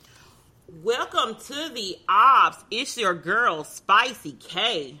Welcome to the Ops. It's your girl, Spicy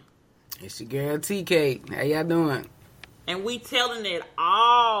K. It's your girl, TK. How y'all doing? And we telling it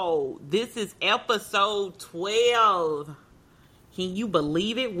all. This is episode 12. Can you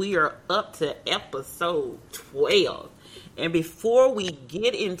believe it? We are up to episode 12. And before we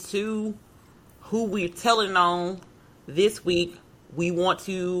get into who we're telling on this week,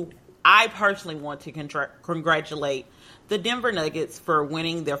 I personally want to congratulate the Denver Nuggets for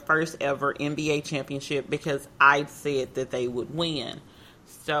winning their first ever NBA championship because I said that they would win.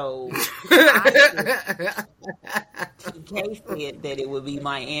 So, TK said that it would be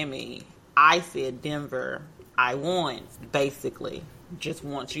Miami. I said Denver. I won, basically. Just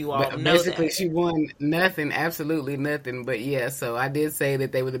want you all to know basically, that. she won nothing, absolutely nothing. But yeah, so I did say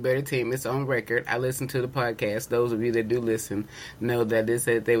that they were the better team. It's on record. I listened to the podcast. Those of you that do listen know that I did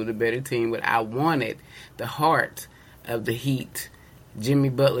say that they were the better team. But I wanted the heart of the Heat, Jimmy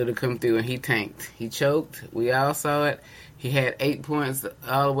Butler, to come through, and he tanked. He choked. We all saw it. He had 8 points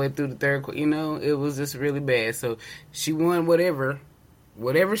all the way through the third quarter. You know, it was just really bad. So she won whatever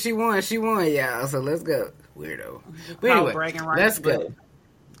she won, y'all. So let's go. Weirdo. But anyway, let's go.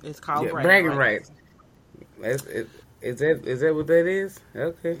 It's called bragging rights. Is that what that is?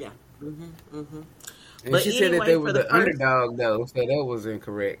 Okay. Yeah. Mm-hmm. Mm-hmm. And she said that they were the underdog, though, so that was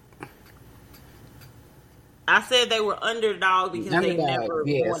incorrect. I said they were underdog because they never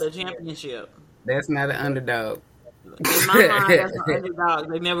won a championship. That's not an underdog. In my mind, that's an underdog.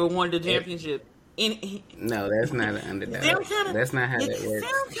 They never won the championship. No, that's not an underdog. That's not how that works. It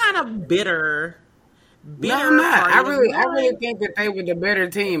sounds kind of bitter. No, I'm not. I really think that they were the better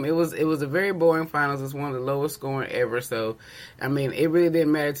team. It was a very boring finals. It's one of the lowest scoring ever. So, I mean, it really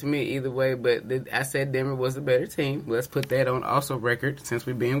didn't matter to me either way. But I said Denver was the better team. Let's put that on also record since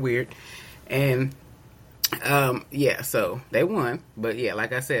we're being weird. And yeah, so they won. But yeah,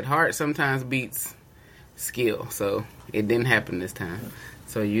 like I said, heart sometimes beats skill. So it didn't happen this time.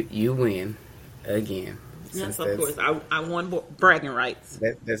 So you win again. Yes, of course. I won bragging rights.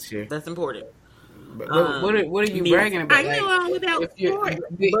 That's important. But what are you bragging about? I know without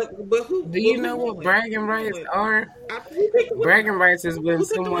do you know what bragging rights are? Bragging rights is when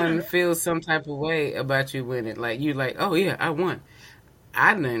someone feels some type of way about you winning. Like you like, oh yeah, I won.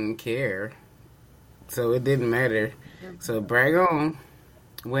 I didn't care, so it didn't matter. So brag on,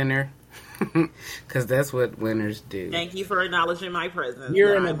 winner, because that's what winners do. Thank you for acknowledging my presence.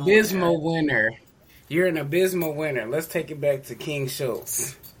 You're an abysmal winner. You're an abysmal winner. Let's take it back to King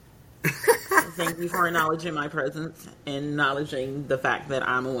Schultz. Thank you for acknowledging my presence and acknowledging the fact that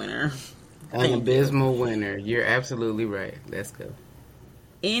I'm a winner. An abysmal winner. You're absolutely right. Let's go.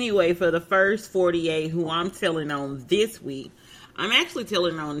 Anyway, for the first 48 who I'm telling on this week, I'm actually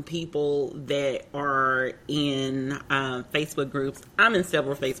telling on people that are in Facebook groups. I'm in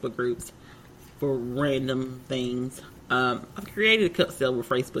several Facebook groups for random things. I've created several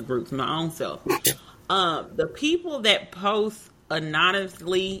Facebook groups my own self. The people that post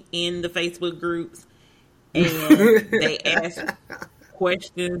anonymously in the Facebook groups and they ask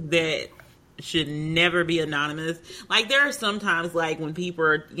questions that should never be anonymous. Like there are sometimes like when people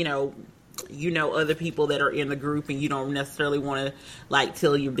are, you know other people that are in the group and you don't necessarily want to like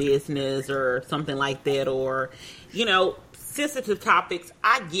tell your business or something like that, or sensitive topics.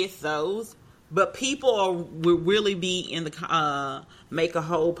 I get those, but people will really be in the make a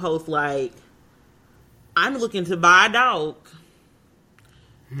whole post like, I'm looking to buy a dog.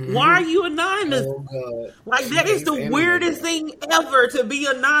 Why are you anonymous? Oh, God. Like, that is the weirdest thing ever, to be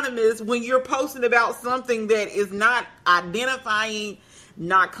anonymous when you're posting about something that is not identifying,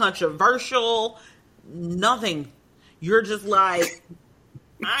 not controversial, nothing. You're just like,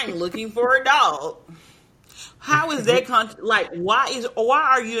 I'm looking for a dog. How is that why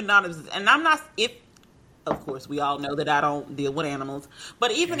are you anonymous? And I'm not, of course, we all know that I don't deal with animals.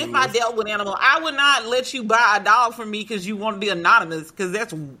 But even if I dealt with animals, I would not let you buy a dog from me because you want to be anonymous, because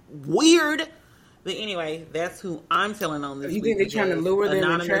that's weird. But anyway, that's who I'm telling on this. You think they're trying to lure them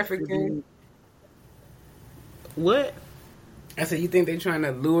and traffic them? What? I said, you think they're trying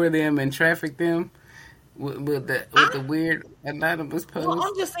to lure them and traffic them with the weird anonymous post? Well,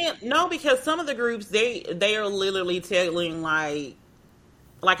 I'm just saying, no, because some of the groups, they are literally telling, like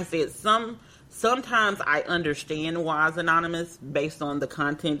I said, sometimes I understand why it's anonymous based on the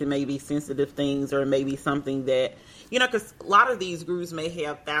content. It may be sensitive things, or maybe something that, because a lot of these groups may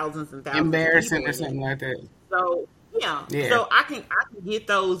have thousands and thousands embarrassing of people or something like that. So, yeah. So I can get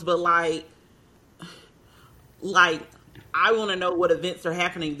those, but like I want to know what events are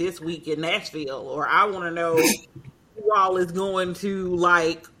happening this week in Nashville, or I want to know who all is going to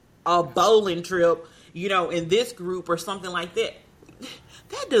like a bowling trip, in this group or something like that.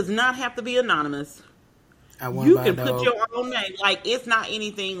 That does not have to be anonymous. You can put your own name. Like, it's not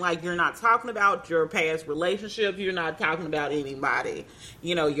anything, like, you're not talking about your past relationship. You're not talking about anybody,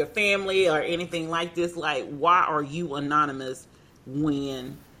 your family or anything like this. Like, why are you anonymous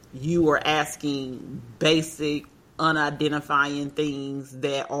when you are asking basic, unidentifying things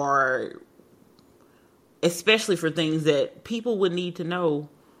that are, especially for things that people would need to know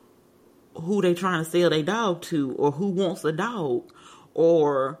who they trying to sell their dog to, or who wants a dog,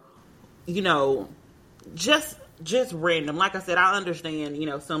 or, just random. Like I said, I understand,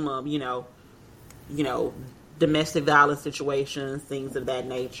 some of, domestic violence situations, things of that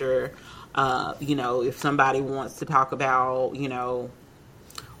nature. If somebody wants to talk about,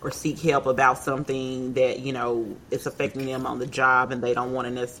 or seek help about something that, is affecting them on the job and they don't want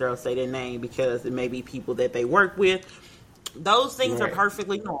to necessarily say their name because it may be people that they work with. Those things are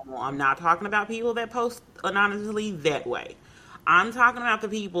perfectly normal. I'm not talking about people that post anonymously that way. I'm talking about the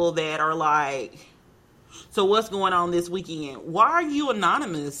people that are like, so what's going on this weekend? Why are you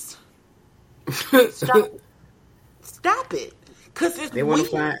anonymous? Stop it. Because it's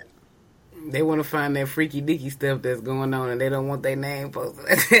weird. They want to find that freaky deaky stuff that's going on, and they don't want their name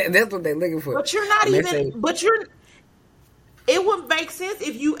posted. That's what they're looking for. But you're not it would make sense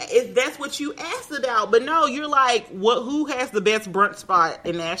if that's what you asked about. But no, you're like, who has the best brunch spot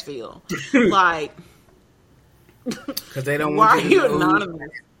in Nashville? Like, because they don't want to know. Why are you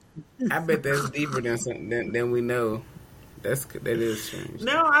anonymous? I bet that's deeper than we know. That is strange.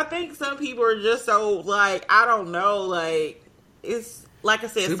 No, I think some people are just so, like, I don't know, like, it's, like I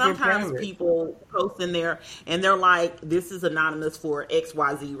said, super sometimes private. People post in there, and they're like, this is anonymous for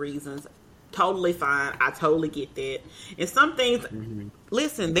XYZ reasons. Totally fine. I totally get that. And some things,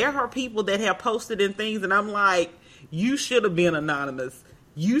 listen, there are people that have posted in things, and I'm like, you should have been anonymous.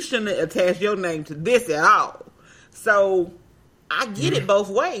 You shouldn't have attached your name to this at all. So, I get it both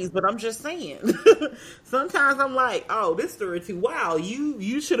ways, but I'm just saying. Sometimes I'm like, oh, this story too. Wow,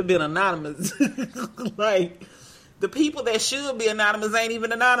 you should have been anonymous. Like, the people that should be anonymous ain't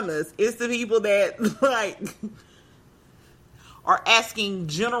even anonymous. It's the people that, like, are asking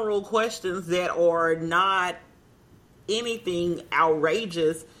general questions that are not anything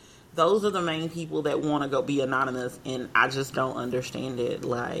outrageous. Those are the main people that want to go be anonymous, and I just don't understand it.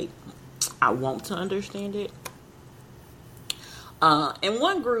 Like, I want to understand it. And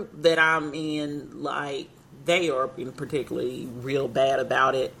one group that I'm in, like, they are being particularly real bad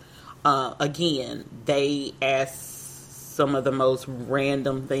about it. Again, they ask some of the most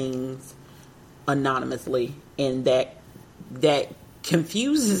random things anonymously, and that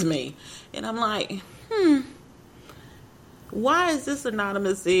confuses me. And I'm like, why is this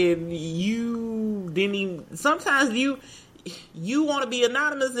anonymous? And you didn't even, sometimes you want to be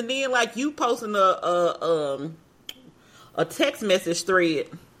anonymous, and then, like, you posting a text message thread,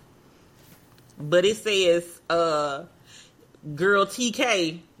 but it says, girl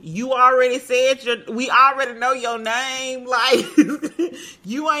TK, you already said we already know your name. Like,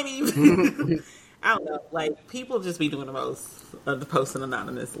 you ain't even, I don't know. Like, people just be doing the most of the posting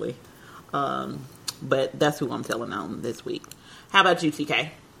anonymously. But that's who I'm telling on this week. How about you,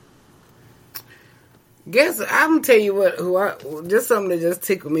 TK? Guess I'm gonna tell you what. Just something that just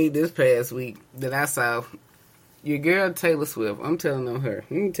tickled me this past week that I saw. Your girl Taylor Swift. I'm telling on her.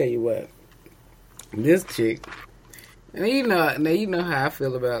 Let me tell you what. This chick. And you know how I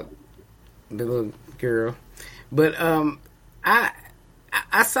feel about the little girl. But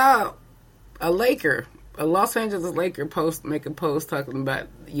I saw a Los Angeles Laker make a post talking about,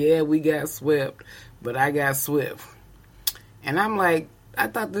 yeah, we got swept, but I got swept. And I'm like, I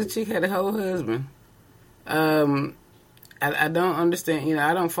thought this chick had a whole husband. I don't understand,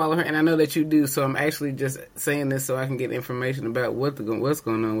 I don't follow her, and I know that you do, so I'm actually just saying this so I can get information about what's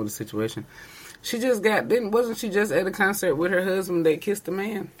going on with the situation. She just wasn't she just at a concert with her husband that kissed a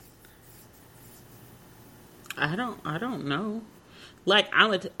man? I don't know. Like,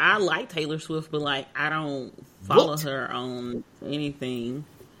 I like Taylor Swift, but, like, I don't follow her on anything.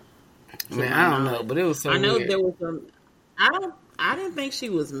 Man, I don't know, but it was so weird. I know there was I didn't think she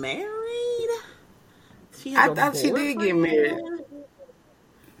was married. I thought she did get married.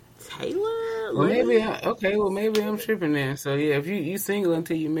 Taylor? Well, maybe I'm tripping then. So, yeah, if you single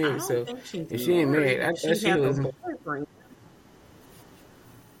until you married, so if she ain't married, I thought she was.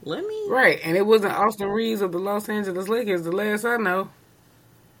 Right, and it wasn't Austin Reeves of the Los Angeles Lakers, the last I know.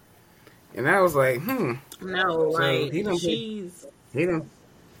 And I was like, No, so like, she's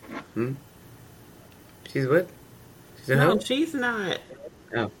what? She's not.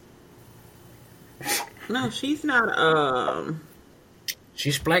 Oh. No, she's not,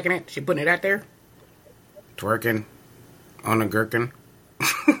 She's splacking it. She putting it out there. Twerking on a gherkin.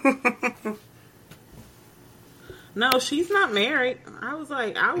 No, she's not married. I was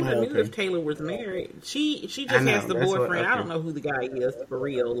like, I would have knew Okay. if Taylor was married. She just I know. has the That's what. boyfriend. I Okay. don't know who the guy is for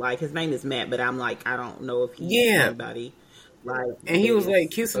real. Like his name is Matt, but I'm like, I don't know if he's Yeah. anybody like And he was like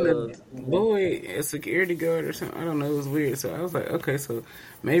this. kissing the boy, a security guard or something. I don't know. It was weird. So I was like, okay, so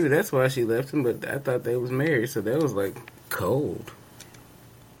maybe that's why she left him. But I thought they was married, so that was like cold.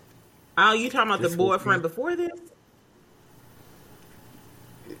 Oh, you talking about This the was boyfriend before this?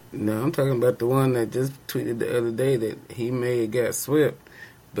 no, I'm talking about the one that just tweeted the other day that he may have got swept,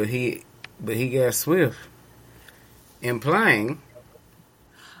 but he got swift, implying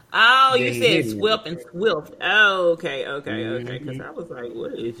Oh, that you he said didn't. Swift and Swift. Oh, okay. Because Hmm. I was like,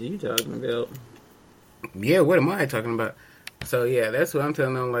 what is you talking about? Yeah, what am I talking about? So yeah, that's what I'm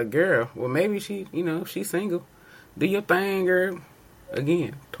telling them. Like, girl, well maybe she, if she's single, do your thing, girl.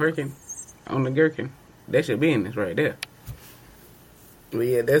 Again, twerking on the gherkin. That should be in this right there. But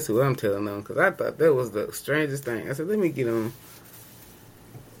yeah, that's what I'm telling them because I thought that was the strangest thing. I said, let me get on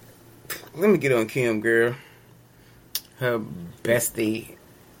Kim, girl. Her bestie.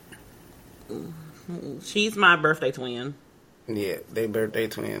 She's my birthday twin, Yeah, they birthday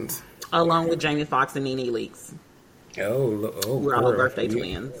twins. along with Jamie Foxx and Nene Leakes. We're all Girl. birthday Yeah.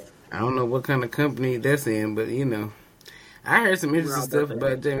 twins. I don't know what kind of company that's in, but I heard some We're interesting all stuff birthday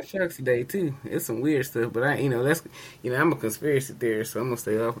about twins. Jamie Foxx today too. It's some weird stuff, but I'm a conspiracy theorist, so I'm gonna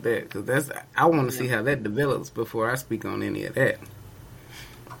stay off of that because I want to see how that develops before I speak on any of that.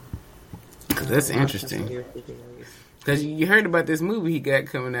 Because that's interesting. Because you heard about this movie he got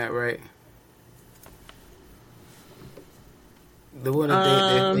coming out, right? The one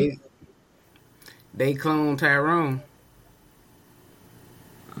that they cloned Tyrone.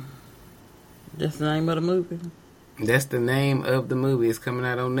 That's the name of the movie. That's the name of the movie. It's coming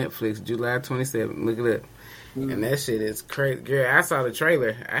out on Netflix, July 27th. Look it up. And that shit is crazy. Girl, I saw the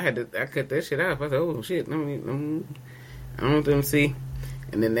trailer. I cut that shit off. I said, oh shit, I don't want them to see.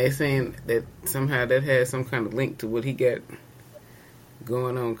 And then they saying that somehow that has some kind of link to what he got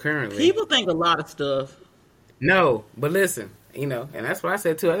going on currently. People think a lot of stuff. No, but listen, and that's what I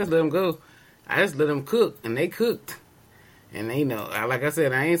said too. I just let them go. I just let them cook, and they cooked. And like I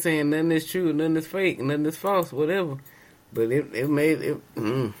said, I ain't saying nothing is true, nothing is fake, nothing is false, whatever. But it made it.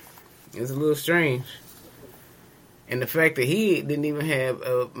 It's a little strange. And the fact that he didn't even have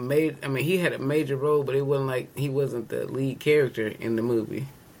a major. I mean, he had a major role, but it wasn't like he wasn't the lead character in the movie.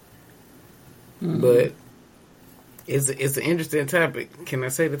 Mm-hmm. But it's an interesting topic. Can I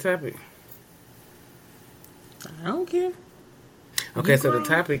say the topic? I don't care. Okay, so the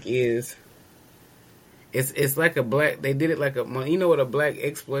topic is. It's like a black. They did it like you know what a black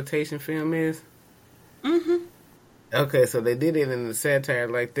exploitation film is? Mm-hmm. Okay, so they did it in a satire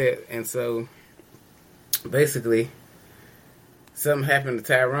like that, and so basically, something happened to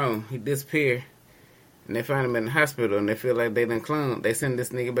Tyrone. He disappeared, and they find him in the hospital, and they feel like they done cloned. They send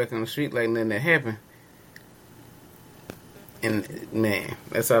this nigga back on the street like nothing that happened. And man,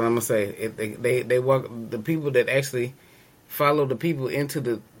 that's all I'm gonna say. They walk the people that actually follow the people into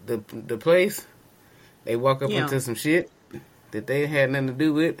the place. They walk up into some shit that they had nothing to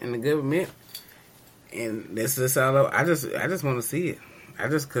do with in the government, and that's just all. I just want to see it.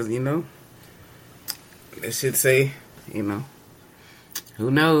 Because that shit say, who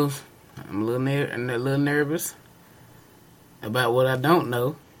knows? I'm a little nervous about what I don't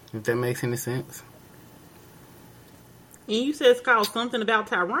know. If that makes any sense. And you said it's called something about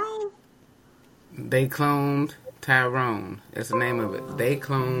Tyrone? They cloned Tyrone. That's the name of it. They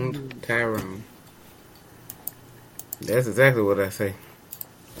cloned Tyrone. That's exactly what I say.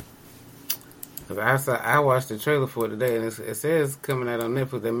 Cause I watched the trailer for it today, and it says coming out on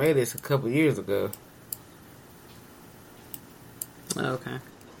Netflix. They made this a couple years ago. Okay.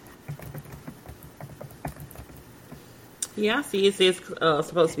 Yeah, I see. It says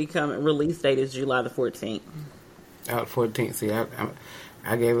supposed to be coming. Release date is July the 14th. Out 14th. See,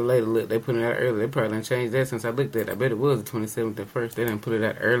 I gave it a later look. They put it out early. They probably done changed that since I looked at it. I bet it was the 27th at first. They didn't put it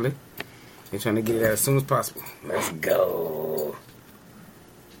out early. They're trying to get it out as soon as possible. Let's go.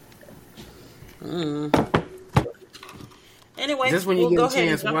 Anyway, just when you we'll get a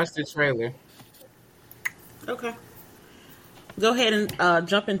chance, watch the trailer. Okay. Go ahead and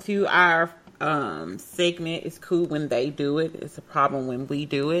jump into our segment. It's cool when they do it. It's a problem when we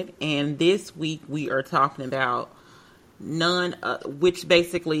do it. And this week we are talking about which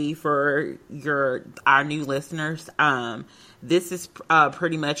basically for our new listeners, this is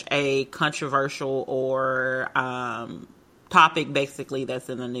pretty much a controversial or topic basically that's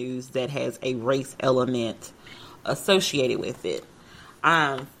in the news that has a race element associated with it.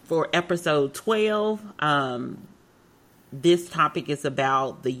 For episode 12, this topic is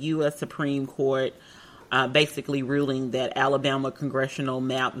about the U.S. Supreme Court basically ruling that Alabama Congressional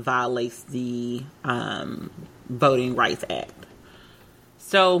map violates the Voting Rights Act.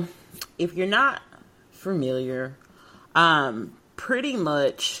 So, if you're not familiar, pretty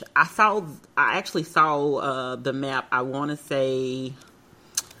much, I actually saw the map. I want to say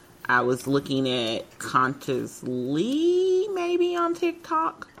I was looking at Qantas Lee, maybe on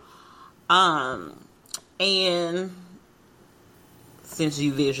TikTok. And since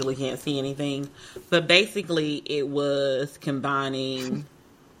you visually can't see anything, but basically it was combining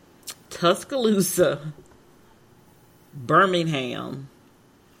Tuscaloosa, Birmingham,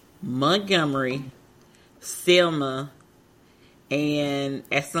 Montgomery, Selma, and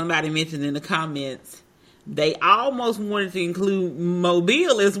as somebody mentioned in the comments, they almost wanted to include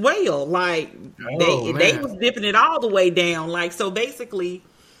Mobile as well. Like, they was dipping it all the way down. Like, so basically,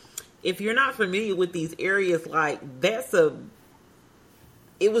 if you're not familiar with these areas, like,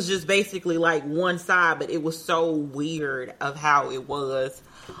 it was just basically like one side, but it was so weird of how it was.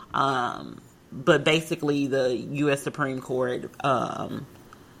 But basically, the U.S. Supreme Court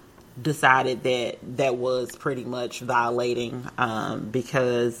decided that was pretty much violating,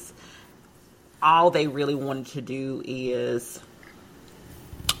 because all they really wanted to do is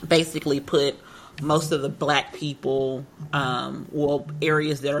basically put most of the black people,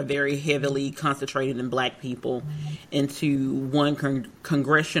 areas that are very heavily concentrated in black people, into one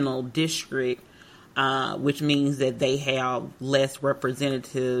congressional district, which means that they have less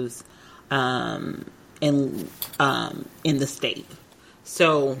representatives in the state.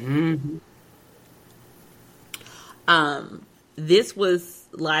 So, this was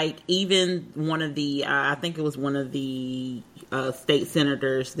like, even one of the, I think it was one of the state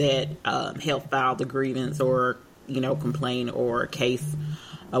senators that helped file the grievance or, complaint or case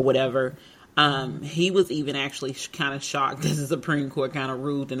or whatever. He was even actually kind of shocked that the Supreme Court kind of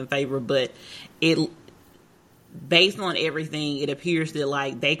ruled in the favor, but based on everything, it appears that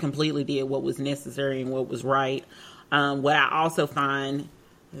like they completely did what was necessary and what was right. What I also find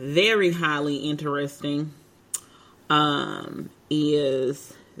very highly interesting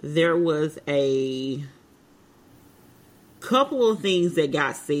is there was a couple of things that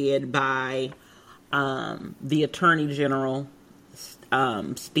got said by the Attorney General,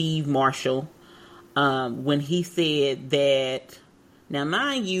 Steve Marshall, when he said that, now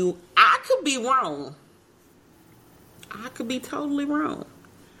mind you, I could be wrong. I could be totally wrong.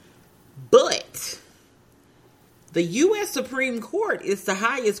 But the U.S. Supreme Court is the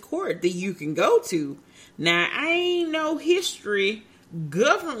highest court that you can go to. Now, I ain't no history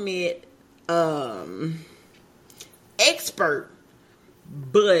government expert,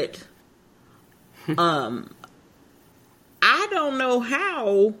 but I don't know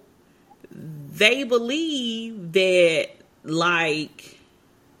how they believe that, like,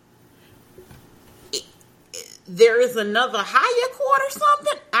 there is another higher court or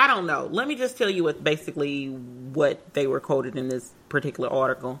something. I don't know. Let me just tell you what they were quoted in this particular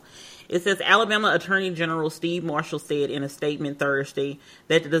article. It says, Alabama Attorney General Steve Marshall said in a statement Thursday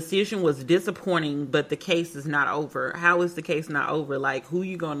that the decision was disappointing, but the case is not over. How is the case not over? Like, who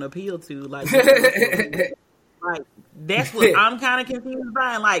you going to appeal to? Like, that's what I'm kind of confused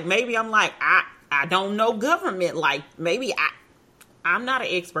by. And like, maybe I'm like, I don't know government. Like, maybe I'm not an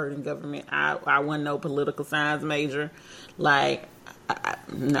expert in government. I wasn't no political science major. Like,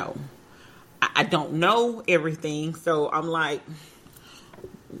 no. I don't know everything. So I'm like,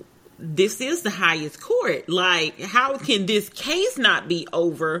 this is the highest court. Like, how can this case not be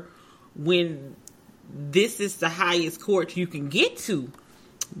over when this is the highest court you can get to?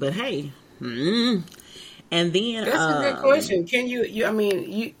 But hey, and then that's a good question. Can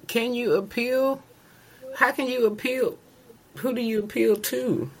can you appeal? How can you appeal? Who do you appeal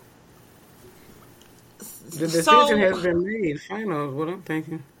to? The decision has been made. Final is what I'm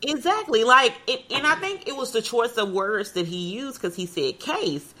thinking. Exactly. Like, and I think it was the choice of words that he used, because he said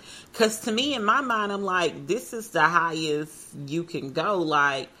case. Because to me, in my mind, I'm like, this is the highest you can go.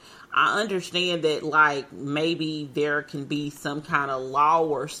 Like, I understand that, like, maybe there can be some kind of law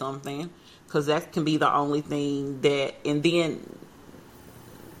or something, because that can be the only thing that, and then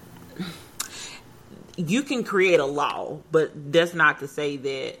you can create a law, but that's not to say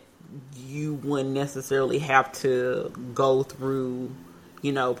that you wouldn't necessarily have to go through,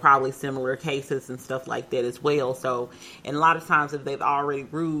 probably similar cases and stuff like that as well. So, and a lot of times if they've already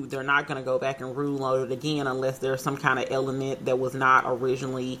ruled, they're not going to go back and rule on it again unless there's some kind of element that was not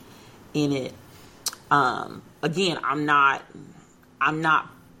originally in it. Again, I'm not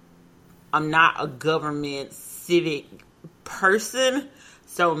a government civic person,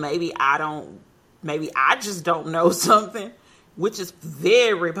 so maybe I don't maybe I just don't know something, which is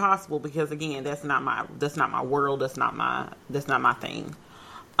very possible because again, that's not my world. That's not my thing.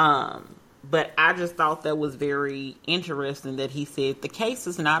 But I just thought that was very interesting that he said the case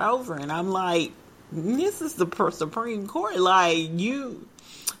is not over, and I'm like, this is the Supreme Court. Like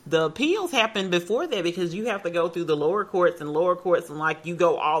the appeals happen before that because you have to go through the lower courts, and like you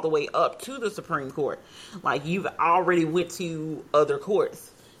go all the way up to the Supreme Court. Like you've already went to other courts.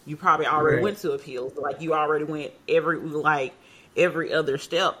 You probably already went to appeals. Like you already went every other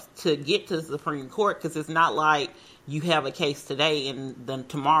step to get to the Supreme Court, because it's not like you have a case today and then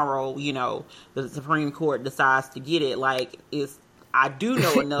tomorrow, the Supreme Court decides to get it. Like I do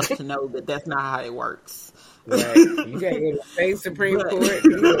know enough to know that that's not how it works. Right. You got to go to the state Supreme Court.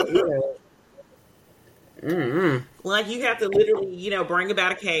 Like you have to literally, bring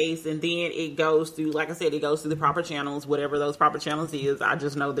about a case, and then it goes through, like I said, it goes through the proper channels, whatever those proper channels is. I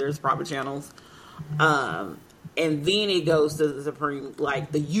just know there's proper channels. And then it goes to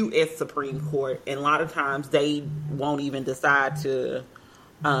the U.S. Supreme Court. And a lot of times they won't even decide to,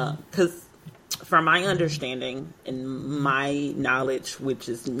 because from my understanding and my knowledge, which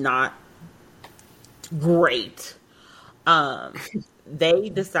is not great, they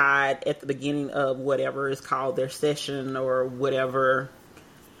decide at the beginning of whatever is called their session or whatever,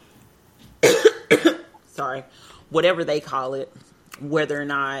 whatever they call it, whether or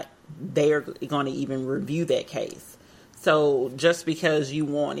not they are going to even review that case. So just because you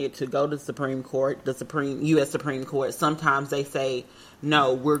want it to go to the Supreme Court, the U.S. Supreme Court, sometimes they say,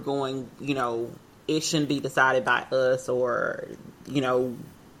 no, we're going, it shouldn't be decided by us, or,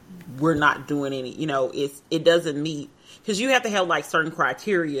 we're not doing any, it doesn't meet, because you have to have like certain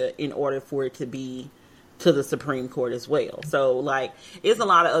criteria in order for it to be to the Supreme Court as well. So like, it's a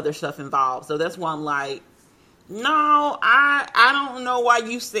lot of other stuff involved. So that's why I'm like, no, I don't know why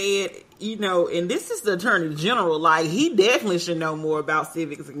you said, and this is the Attorney General, like he definitely should know more about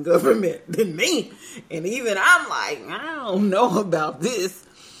civics and government than me. And even I'm like, I don't know about this.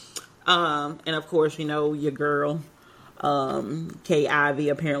 And of course, your girl, Kay Ivey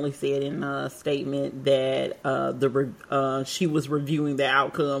apparently said in a statement that she was reviewing the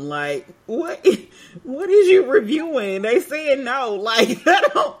outcome. Like, what is you reviewing? They said no. Like,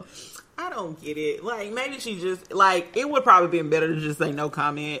 I don't get it. Like, maybe she just, like, it would probably been better to just say no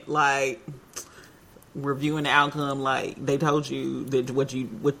comment. Like, reviewing the outcome, like, they told you that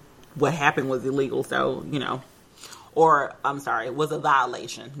what happened was illegal. So, or, I'm sorry, it was a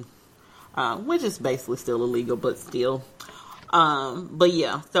violation. Which is basically still illegal, but still. But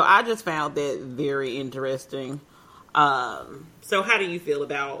yeah, so I just found that very interesting. So how do you feel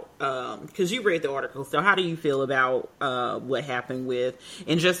about, because you read the article, so how do you feel about what happened with,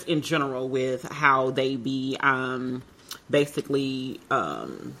 and just in general with how they be basically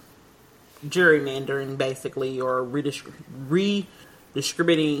gerrymandering, basically, or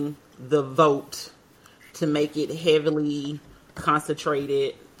redistributing the vote to make it heavily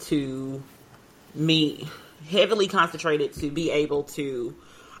concentrated to be able to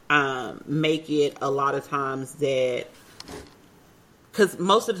make it a lot of times that, because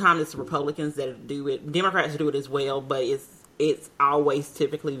most of the time it's Republicans that do it. Democrats do it as well, but it's always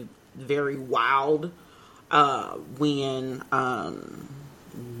typically very wild when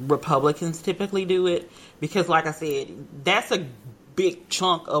Republicans typically do it, because like I said, that's a big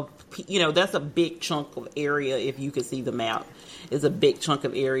chunk of area. If you could see the map, is a big chunk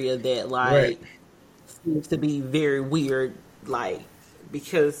of area that seems to be very weird, like,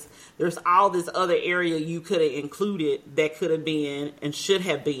 because there's all this other area you could have included that could have been and should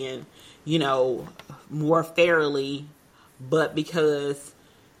have been, more fairly, but because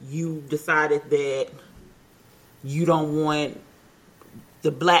you decided that you don't want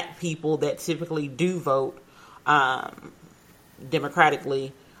the black people that typically do vote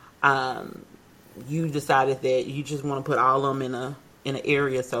democratically, you decided that you just want to put all of them in an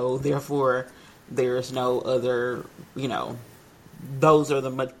area, so therefore there's no other, those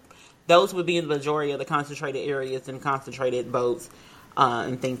would be the majority of the concentrated areas and concentrated votes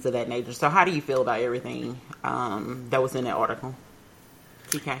and things of that nature. So how do you feel about everything that was in that article?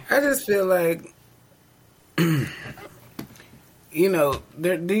 TK? I just feel like,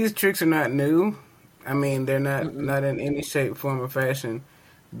 these tricks are not new. I mean, they're not in any shape, form, or fashion.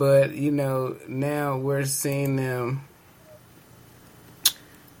 But, now we're seeing them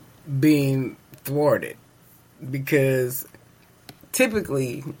being thwarted. Because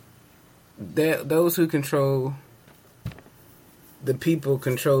typically, those who control the people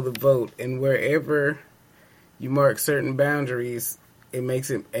control the vote. And wherever you mark certain boundaries, it makes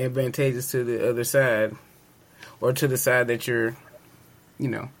it advantageous to the other side. Or to the side that you're,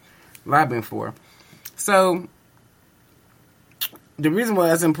 lobbying for. So the reason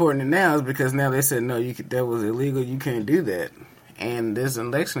why it's important now is because now they said no, that was illegal. You can't do that, and there's an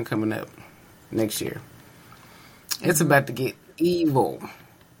election coming up next year. It's about to get evil.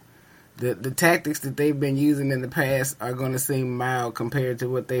 The tactics that they've been using in the past are going to seem mild compared to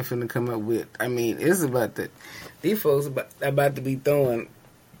what they finna come up with. I mean, it's about that. These folks about to be throwing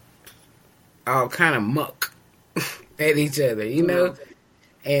all kind of muck at each other, you know?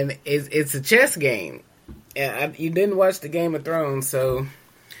 And it's a chess game. And you didn't watch the Game of Thrones, so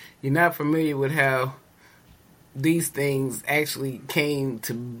you're not familiar with how these things actually came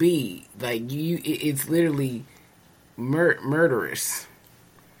to be. Like, it's literally murderous.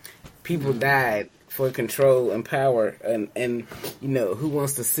 People died for control and power, and you know, who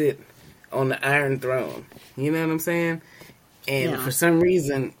wants to sit on the Iron Throne? You know what I'm saying? And for some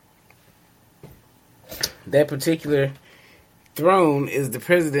reason, that particular throne is the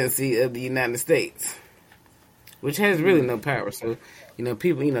presidency of the United States, which has really no power. So, you know,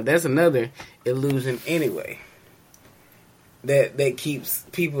 people, you know, that's another illusion anyway. That keeps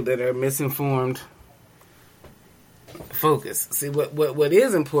people that are misinformed focus. See, what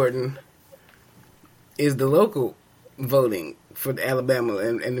is important is the local voting for Alabama,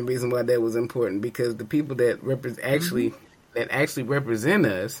 and the reason why that was important, because the people that actually represent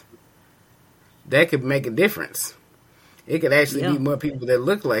us, that could make a difference. It could actually be more people that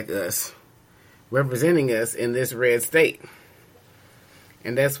look like us representing us in this red state,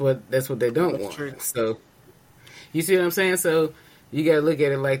 and that's what they don't want. True. So, you see what I'm saying? So, you got to look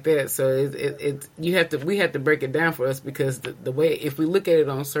at it like that. So we have to break it down for us, because the way, if we look at it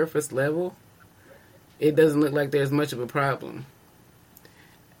on surface level, it doesn't look like there's much of a problem.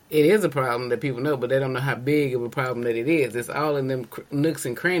 It is a problem that people know, but they don't know how big of a problem that it is. It's all in them nooks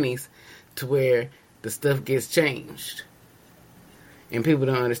and crannies to where the stuff gets changed. And people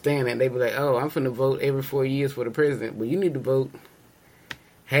don't understand that. They be like, oh, I'm finna vote every 4 years for the president. Well, you need to vote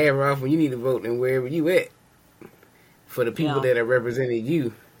half off when you need to vote and wherever you at, for the people that are representing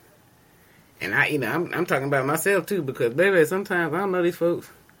you. And I'm talking about myself too, because baby, sometimes I don't know these folks.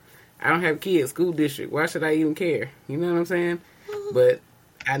 I don't have kids, school district. Why should I even care? You know what I'm saying? Mm-hmm. But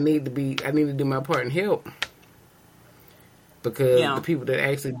I need to do my part and help, because the people that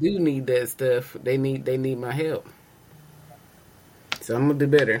actually do need that stuff, they need my help. So I'm gonna do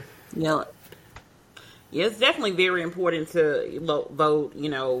better. Yeah. Yeah, it's definitely very important to vote, you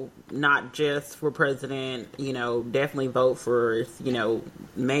know, not just for president, you know, definitely vote for, you know,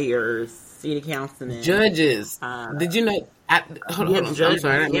 mayors, city councilmen. Judges. Did you know? Hold on. Judges, I'm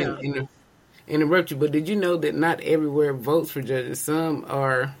sorry, I didn't mean to interrupt you, but did you know that not everywhere votes for judges? Some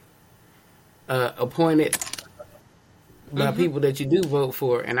are appointed by people that you do vote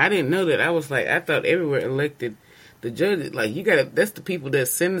for. And I didn't know that. I was like, I thought everywhere elected the judges. Like, that's the people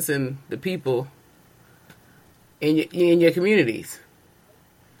that's sentencing the people in your communities.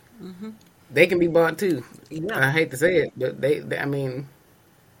 Mm-hmm. They can be bought too. Yeah. I hate to say it, but they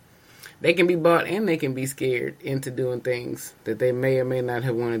can be bought, and they can be scared into doing things that they may or may not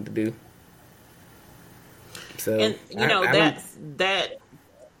have wanted to do. So, and you know,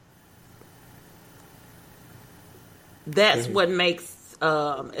 that's what makes,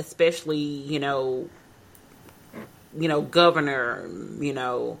 especially you know, governor,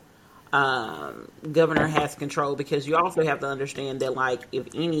 governor has control, because you also have to understand that, like,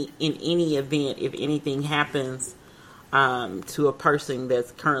 in any event, if anything happens to a person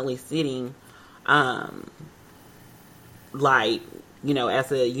that's currently sitting, like, you know,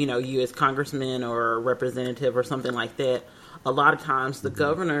 as a, you know, U.S. congressman or representative or something like that, a lot of times the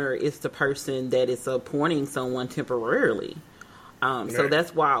governor is the person that is appointing someone temporarily. So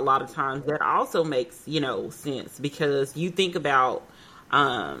that's why a lot of times that also makes, you know, sense, because you think about,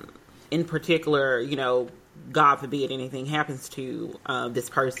 in particular, you know, God forbid anything happens to this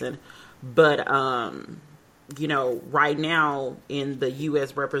person, but, you know, right now in the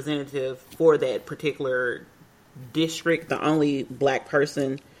U.S. representative for that particular district, the only black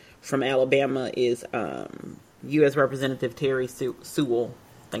person from Alabama is U.S. Representative Terry Sewell.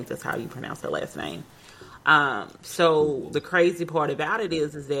 I think that's how you pronounce her last name. So the crazy part about it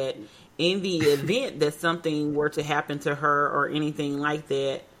is that in the event that something were to happen to her or anything like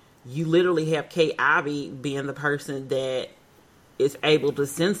that, you literally have Kay Ivey being the person that is able to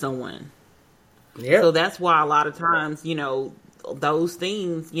send someone. Yeah. So that's why a lot of times, you know, those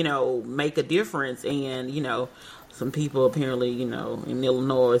things, you know, make a difference. And, you know, some people apparently, you know, in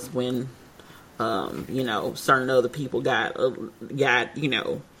Illinois, when, you know, certain other people got, you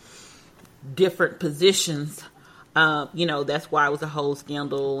know, different positions, you know, that's why it was a whole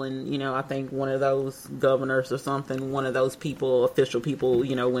scandal. And, you know, I think one of those governors or something, one of those people, official people,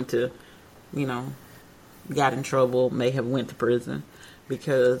 you know, went to, you know, got in trouble, may have went to prison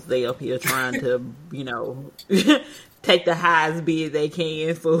because they up here trying to, take the highest bid they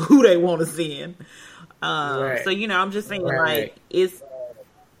can for who they want to send. Right. So, I'm just saying, Right. like, it's,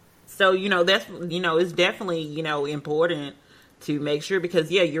 so, that's, it's definitely, important to make sure,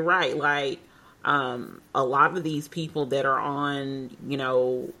 because, yeah, you're right. Like, a lot of these people that are on,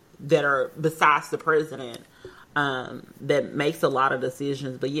 that are besides the president, that makes a lot of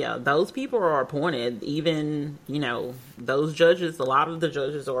decisions. But yeah, those people are appointed. Even, those judges, a lot of the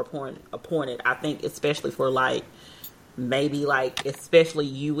judges are appointed. I think especially for like, maybe like, especially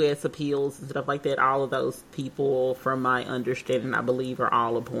U.S. appeals and stuff like that. All of those people, from my understanding, I believe are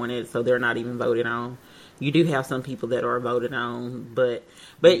all appointed. So they're not even voted on. You do have some people that are voted on, but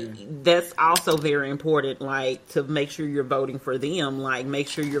that's also very important, like, to make sure you're voting for them. Like, make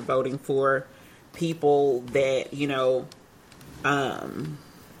sure you're voting for people that,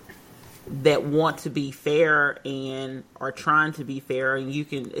 that want to be fair and are trying to be fair. And you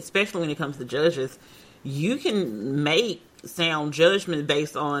can, especially when it comes to judges, you can make sound judgment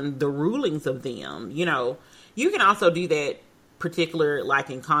based on the rulings of them. You can also do that particular, like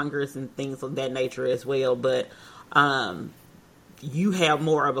in Congress and things of that nature as well, but you have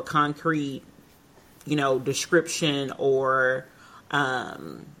more of a concrete, description or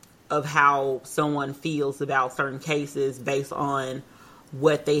of how someone feels about certain cases based on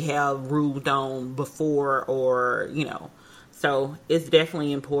what they have ruled on before, or so it's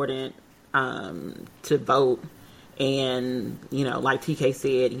definitely important to vote. And like TK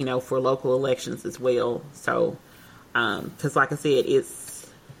said, for local elections as well. So because like I said, it's,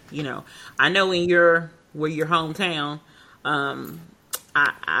 I know in your hometown,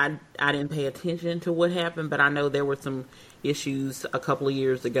 I didn't pay attention to what happened, but I know there were some issues a couple of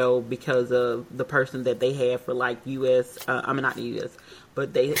years ago because of the person that they had for like U.S. I mean, not the U.S.,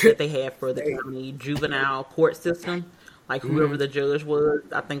 but that they had for the county juvenile court system. Like whoever the judge was,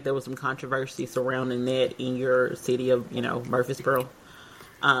 I think there was some controversy surrounding that in your city of, Murfreesboro.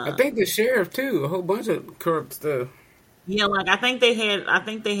 I think the sheriff too. A whole bunch of corrupt stuff. Yeah, like I think they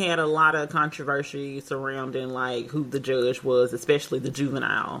had a lot of controversy surrounding like who the judge was, especially the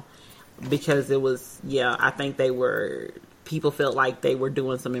juvenile, because it was, I think people felt like they were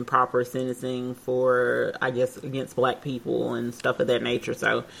doing some improper sentencing for, I guess, against black people and stuff of that nature.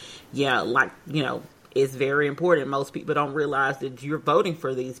 So, yeah, like, it's very important. Most people don't realize that you're voting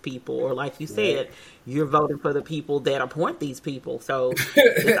for these people, or like you said, you're voting for the people that appoint these people. So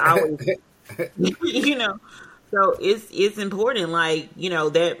it's always, so it's important, like,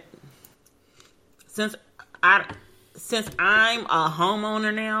 that since I'm a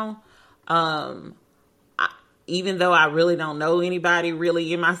homeowner now, even though I really don't know anybody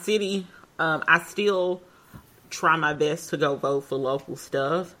really in my city, I still try my best to go vote for local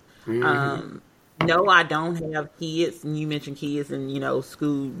stuff. No, I don't have kids, and you mentioned kids and,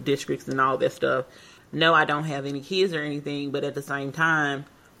 school districts and all that stuff. No, I don't have any kids or anything, but at the same time,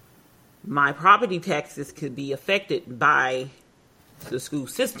 my property taxes could be affected by the school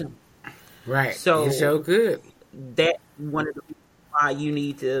system. Right. So it's so good. That's one of the reasons why you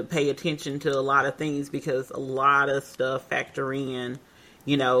need to pay attention to a lot of things, because a lot of stuff factor in,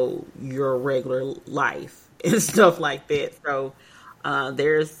 your regular life and stuff like that. So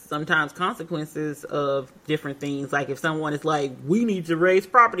there's sometimes consequences of different things. Like if someone is like, we need to raise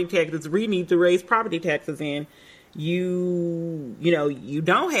property taxes, and you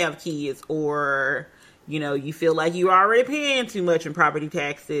don't have kids, or you feel like you're already paying too much in property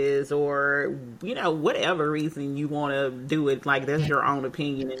taxes, or whatever reason you want to do it, like that's your own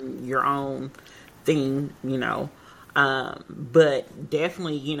opinion and your own thing, but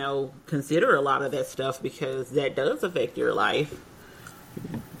definitely consider a lot of that stuff, because that does affect your life.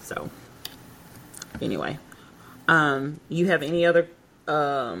 So anyway, you have any other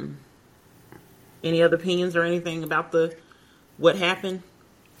opinions or anything about what happened?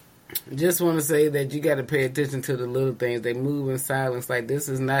 Just want to say that you got to pay attention to the little things. They move in silence. Like, this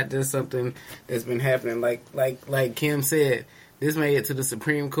is not just something that's been happening. Like Kim said, this made it to the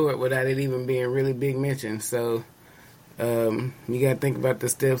Supreme Court without it even being really big mentioned. So you got to think about the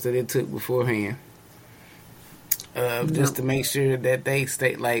steps that it took beforehand, just to make sure that they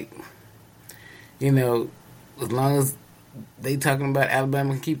stay, like, as long as they talking about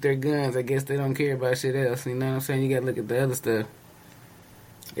Alabama can keep their guns, I guess they don't care about shit else. You know what I'm saying? You got to look at the other stuff.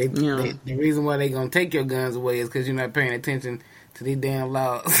 The reason why they gonna take your guns away is because you're not paying attention to these damn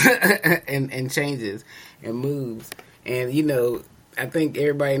laws and changes and moves. And I think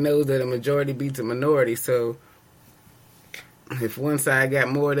everybody knows that a majority beats a minority. So if one side got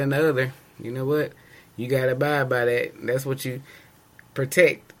more than the other, you know what? You gotta abide by that. That's what you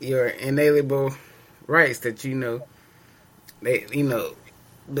protect, your inalienable rights that that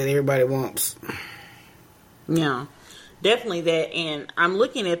everybody wants. Yeah, definitely that. And I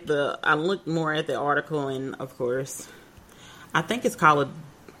looked more at the article, and of course, I think it's called a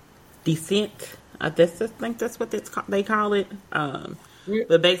descent. I think that's what they call it.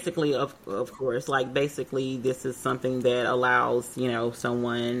 But basically, of course, like basically, this is something that allows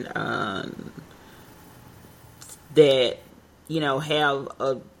someone that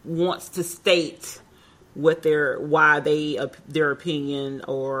wants to state what their opinion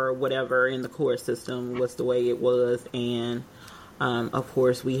or whatever in the court system was the way it was. And of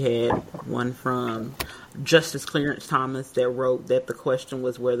course we had one from Justice Clarence Thomas that wrote that the question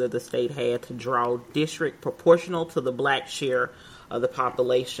was whether the state had to draw district proportional to the black share of the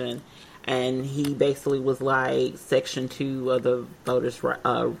population. And he basically was like, Section 2 of the Voters'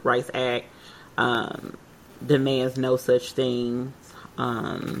 Rights Act demands no such thing.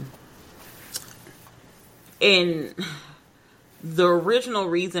 And the original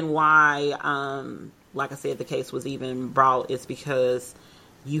reason why, like I said, the case was even brought is because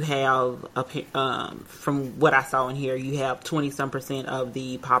you have, from what I saw in here, you have 20-some% of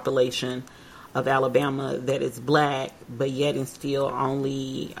the population of Alabama that is black, but yet and still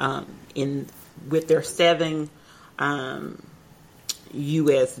only with their 7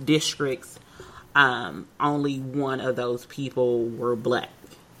 U.S. districts, only one of those people were black.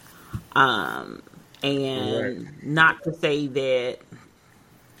 And right. Not to say that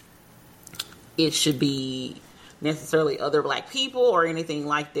it should be necessarily other black people or anything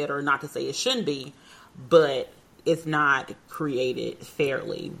like that, or not to say it shouldn't be, but it's not created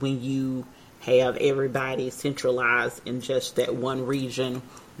fairly when you have everybody centralized in just that one region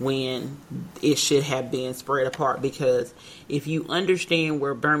when it should have been spread apart. Because if you understand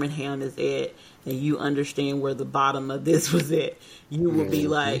where Birmingham is at and you understand where the bottom of this was at, you will be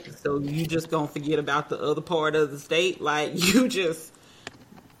like, so you just gonna forget about the other part of the state? Like, you just,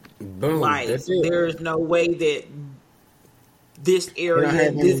 boom, like, there's no way that this area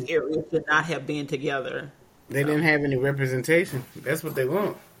should not have been together. They didn't have any representation. That's what they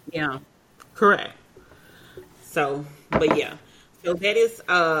want. Yeah, correct. So, but yeah. So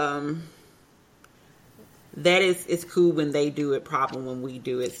it's cool when they do it proper, when we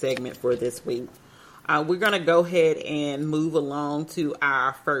do it segment for this week. We're going to go ahead and move along to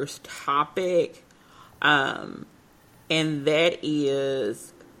our first topic. And that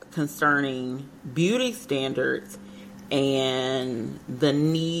is concerning beauty standards and the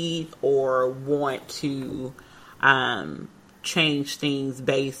need or want to change things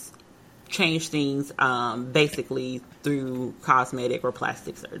basically through cosmetic or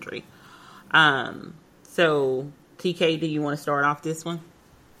plastic surgery. So, TK, do you want to start off this one?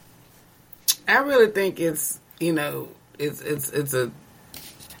 I really think it's a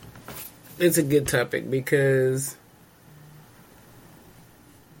good topic because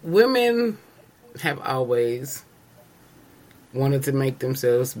women have always wanted to make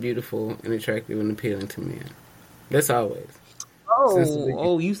themselves beautiful and attractive and appealing to men. That's always.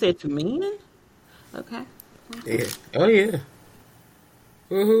 Oh, you said to men? Okay. Yeah. Oh, yeah.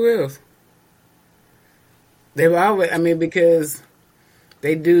 Well, who else? They've always, because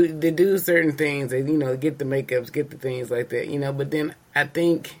they do certain things. They, get the makeups, get the things like that, but then I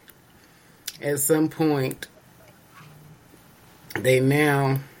think at some point they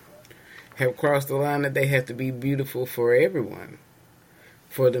now have crossed the line that they have to be beautiful for everyone,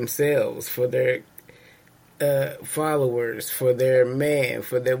 for themselves, for their followers, for their man,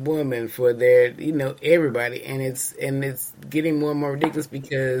 for their woman, for their everybody, and it's getting more and more ridiculous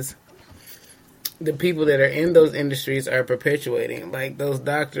because the people that are in those industries are perpetuating, like those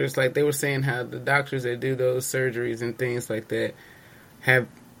doctors, like they were saying how the doctors that do those surgeries and things like that have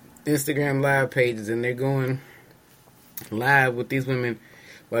Instagram live pages, and they're going live with these women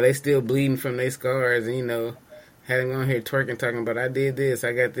while they still bleeding from their scars, and having them on here twerking, talking about, I did this,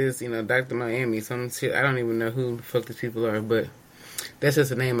 I got this, Dr. Miami, some shit. I don't even know who the fuck these people are, but that's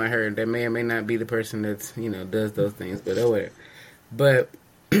just a name I heard. That may or may not be the person that's, does those things, but oh, whatever. But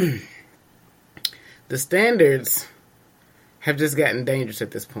the standards have just gotten dangerous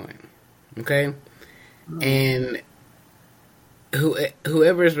at this point, okay? And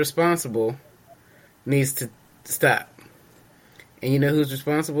whoever is responsible needs to stop. And you know who's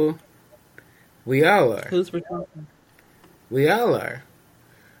responsible? We all are. Who's responsible? We all are.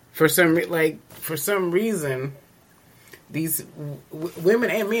 For some reason, these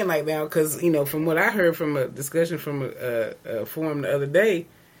women and men like now, because from what I heard from a discussion from a forum the other day,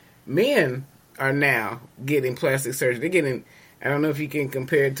 men are now getting plastic surgery. They're getting, I don't know if you can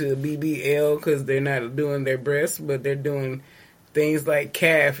compare it to a BBL because they're not doing their breasts, but they're doing things like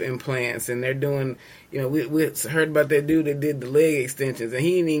calf implants, and they're doing, we heard about that dude that did the leg extensions, and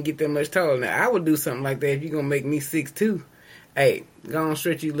he didn't even get that much taller. Now, I would do something like that if you're going to make me 6'2". Hey, go on,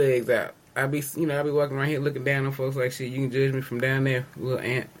 stretch your legs out. I'll be walking around here looking down on folks like, shit, you can judge me from down there, little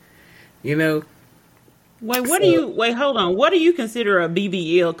ant. Wait, hold on. What do you consider a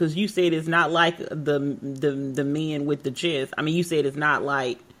BBL? Because you said it's not like the men with the chest. I mean, you said it's not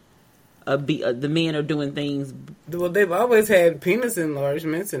like the men are doing things. Well, they've always had penis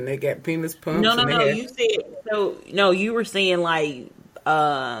enlargements, and they got penis pumps. No. You said no. You were saying like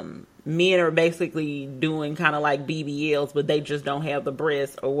men are basically doing kind of like BBLs, but they just don't have the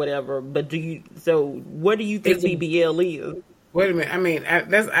breasts or whatever. But what do you think BBL is? Wait a minute. I mean,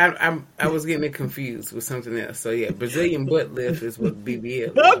 I was getting it confused with something else. So yeah, Brazilian butt lift is what BBL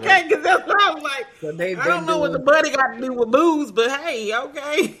is. Okay, because that's what I was like. So I don't know what the buddy got to do with boobs, but hey,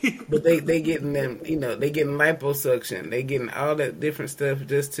 okay. But they getting them, they getting liposuction. They getting all that different stuff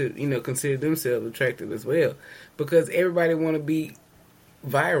just to, consider themselves attractive as well. Because everybody want to be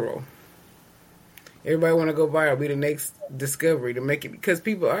viral. Everybody want to go viral, be the next discovery to make it, because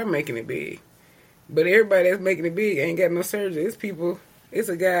people are making it big. But everybody that's making it big ain't got no surgery. It's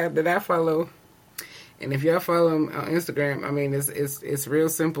a guy that I follow, and if y'all follow him on Instagram, I mean, it's real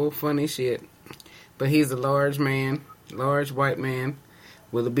simple, funny shit. But he's a large white man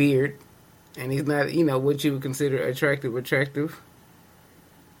with a beard, and he's not, what you would consider attractive.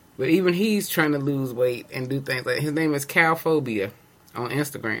 But even he's trying to lose weight and do things like, his name is Calphobia on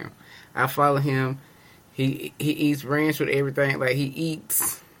Instagram. I follow him. He eats ranch with everything. Like, he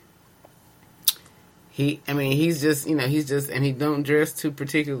eats. He's just, and he don't dress too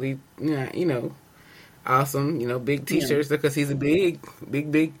particularly, awesome, big t-shirts, because he's a big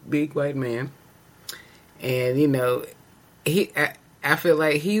white man. And, I feel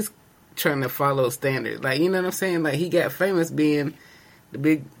like he's trying to follow standards. Like, you know what I'm saying? Like, he got famous being the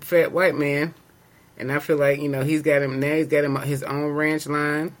big fat white man. And I feel like, he's got him his own ranch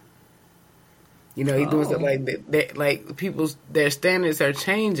line. He's doing stuff like that. Like, their standards are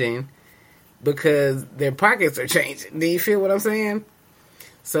changing because their pockets are changing. Do you feel what I'm saying?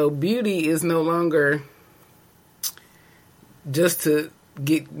 So beauty is no longer just to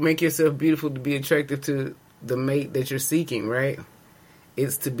make yourself beautiful to be attractive to the mate that you're seeking, right?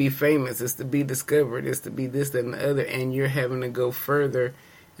 It's to be famous. It's to be discovered. It's to be this, that, and the other. And you're having to go further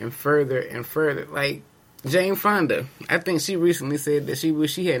and further and further. Like Jane Fonda, I think she recently said that she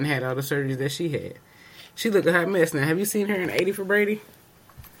wish she hadn't had all the surgeries that she had. She look a hot mess now. Have you seen her in 80 for Brady?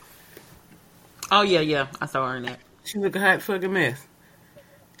 Oh, yeah. I saw her in that. She look a hot fucking mess.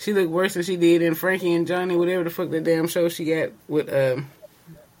 She looked worse than she did in Frankie and Johnny, whatever the fuck that damn show she got with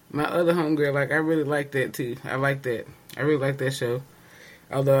my other homegirl. Like, I really like that, too. I like that. I really like that show.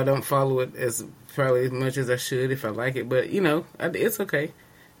 Although I don't follow it probably as much as I should if I like it. But, it's okay.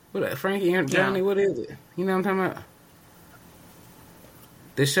 What, Frankie and Johnny, What is it? You know what I'm talking about?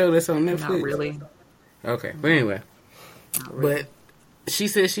 The show that's on Netflix? Not really. Okay, but anyway. But she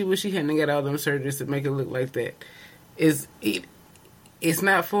said she wish she hadn't got all them surgeries to make it look like that. It's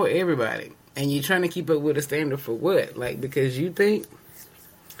not for everybody. And you're trying to keep up with a standard for what? Like, because you think...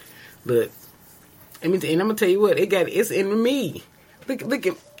 Look, and I'm going to tell you what, it's in me. Look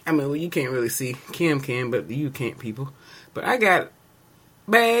at... you can't really see. Kim can, but you can't, people. But I got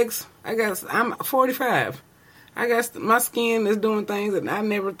bags. I'm 45. My skin is doing things that I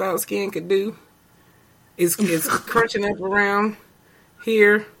never thought skin could do. It's crunching up around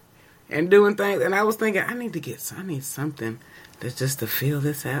here and doing things. And I was thinking, I need something that's just to feel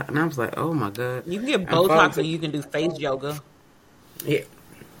this out. And I was like, oh my God. You can get Botox or you can do face yoga. Yeah.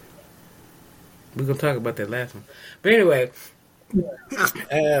 We're going to talk about that last one. But anyway,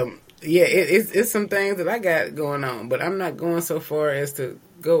 it's some things that I got going on. But I'm not going so far as to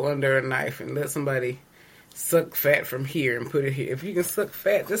go under a knife and let somebody suck fat from here and put it here. If you can suck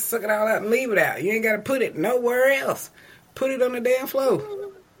fat, just suck it all out and leave it out. You ain't got to put it nowhere else. Put it on the damn floor.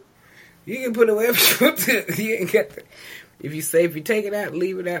 You can put it wherever you want to. You ain't got to. If you take it out,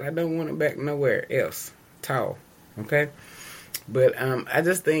 leave it out. I don't want it back nowhere else. Tall. Okay? But I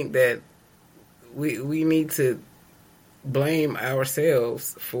just think that we need to blame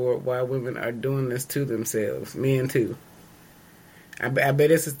ourselves for why women are doing this to themselves. Men too. I bet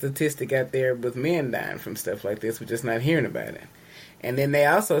there's a statistic out there with men dying from stuff like this. We're just not hearing about it. And then they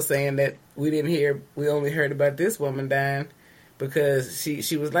also saying that we only heard about this woman dying because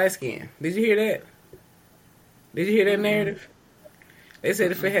she was light skinned. Did you hear that? Did you hear that narrative? They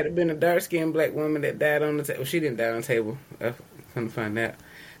said if it had been a dark skinned black woman that died on the table, she didn't die on the table. I'm going to find out.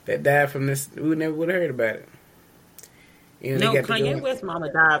 That died from this, we never would have heard about it. Kanye West's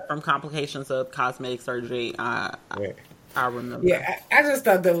mama died from complications of cosmetic surgery. Right. I remember. Yeah, I just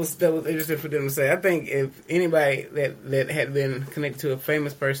thought that was interesting for them to say. I think if anybody that had been connected to a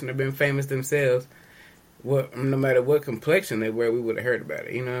famous person or been famous themselves, no matter what complexion they wear, we would have heard about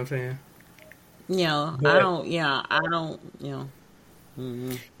it. You know what I'm saying? Yeah, But, I don't.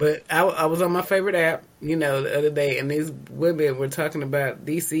 Mm-hmm. But I was on my favorite app, the other day, and these women were talking about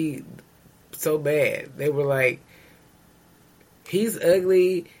DC so bad. They were like, he's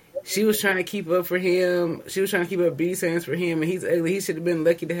ugly. She was trying to keep up for him. She was trying to keep up beauty standards for him, and he's ugly. He should have been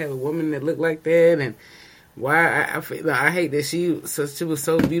lucky to have a woman that looked like that. And why I hate that she was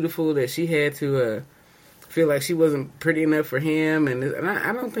so beautiful that she had to feel like she wasn't pretty enough for him. And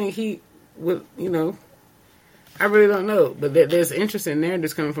I don't think he would, I really don't know, but there's interesting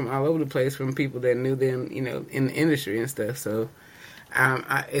narratives coming from all over the place from people that knew them, in the industry and stuff. So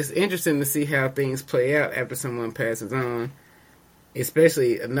it's interesting to see how things play out after someone passes on,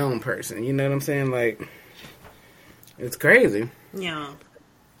 especially a known person. You know what I'm saying? Like, it's crazy. Yeah.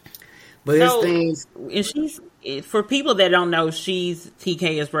 But so, it's things. And for people that don't know,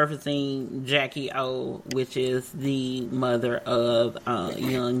 TK is referencing Jacky O, which is the mother of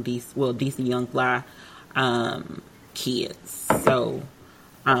DC Youngfly. Kids. So,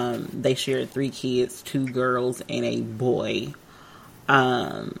 they shared 3 kids, 2 girls and a boy.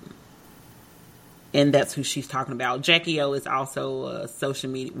 And that's who she's talking about. Jacky O is also a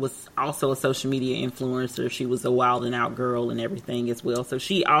social media influencer. She was a Wild and Out girl and everything as well. So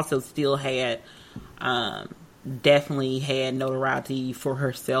she also still had, definitely had notoriety for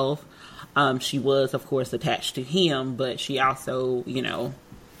herself. She was, of course, attached to him, but she also,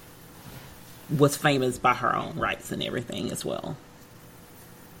 was famous by her own rights and everything as well.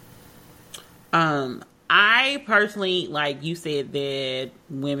 I personally, like you said, that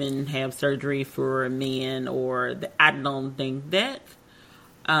women have surgery for men, I don't think that.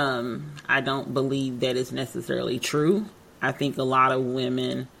 I don't believe that is necessarily true. I think a lot of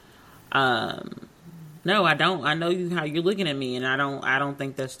women, no, I don't. I know how you're looking at me, and I don't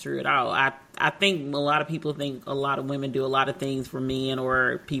think that's true at all. I think a lot of people think a lot of women do a lot of things for men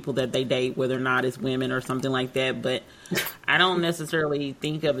or people that they date, whether or not it's women or something like that. But I don't necessarily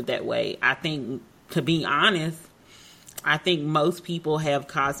think of it that way. I think, to be honest, I think most people have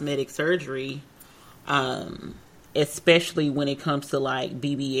cosmetic surgery, especially when it comes to like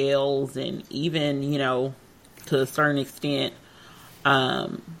BBLs and even, to a certain extent,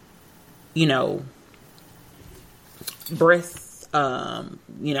 breasts,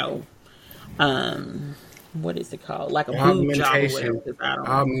 what is it called? Like a boob job or whatever.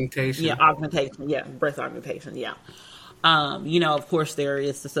 Augmentation. Yeah, augmentation. Yeah, breast augmentation. Yeah. Of course, there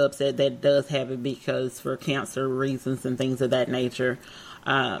is the subset that does have it because for cancer reasons and things of that nature.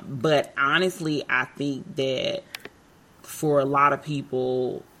 But honestly, I think that for a lot of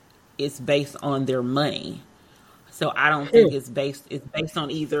people, it's based on their money. So I don't think it's based on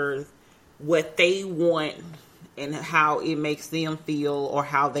either what they want and how it makes them feel or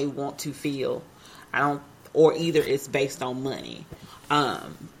how they want to feel. Or either it's based on money.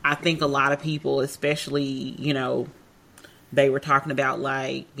 I think a lot of people, especially, they were talking about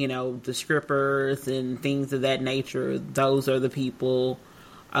like, the strippers and things of that nature. Those are the people,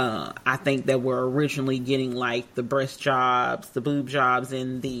 I think, that were originally getting like the breast jobs, the boob jobs,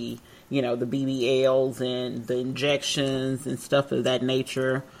 and the, the BBLs and the injections and stuff of that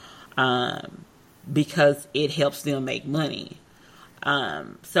nature, because it helps them make money.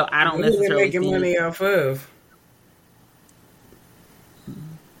 So I don't necessarily making money off of.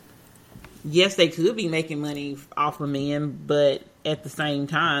 Yes, they could be making money off of men, but at the same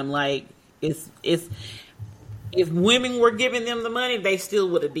time, like it's if women were giving them the money, they still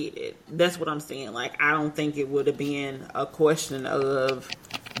would have did it. That's what I'm saying. Like, I don't think it would have been a question of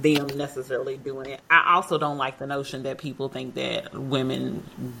them necessarily doing it. I also don't like the notion that people think that women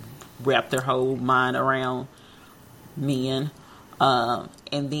wrap their whole mind around men.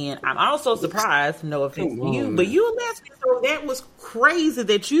 And then I'm also surprised, no offense to you, but you left me, so that was crazy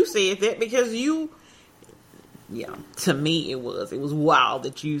that you said that because to me it was wild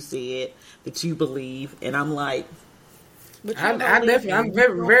that you said that you believe, and I'm like, I'm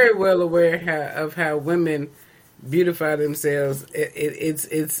very, very well aware of how women beautify themselves.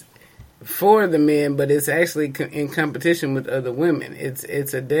 It's for the men, but it's actually in competition with other women. It's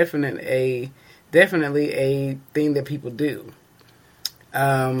definitely a thing that people do.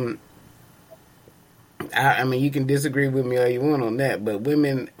 I mean, you can disagree with me all you want on that, but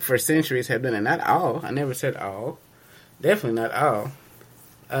women for centuries have done it. Not all. I never said all. Definitely not all.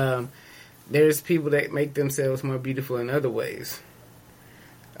 There's people that make themselves more beautiful in other ways.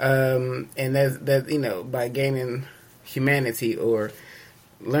 And that by gaining humanity or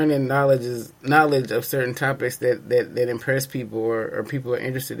learning knowledge of certain topics that impress people or people are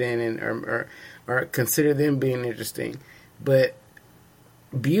interested in and or consider them being interesting. But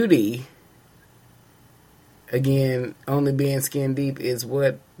beauty, again, only being skin deep is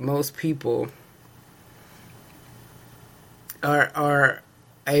what most people are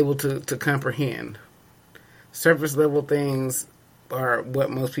able to comprehend. Surface level things are what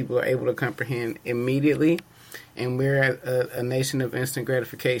most people are able to comprehend immediately, and we're a nation of instant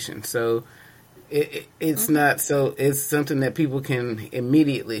gratification. So it's not so. It's something that people can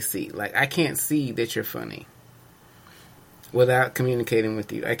immediately see. Like, I can't see that you're funny without communicating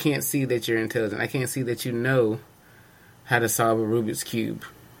with you. I can't see that you're intelligent. I can't see that you know how to solve a Rubik's Cube,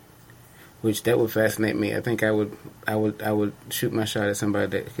 which that would fascinate me. I think I would shoot my shot at somebody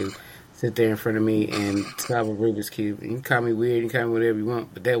that could sit there in front of me and solve a Rubik's Cube. You can call me weird, you can call me whatever you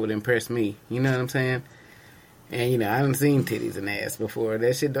want, but that would impress me. You know what I'm saying? And, I haven't seen titties and ass before.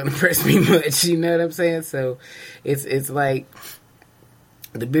 That shit don't impress me much. You know what I'm saying? So it's like,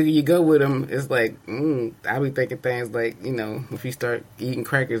 the bigger you go with them, it's like, I be thinking things like, if you start eating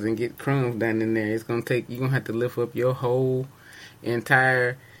crackers and get crumbs down in there, you're going to have to lift up your whole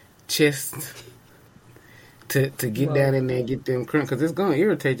entire chest to get down in there and get them crumbs, because it's going to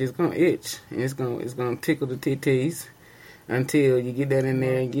irritate you, it's going to itch, and it's going to tickle the titties until you get down in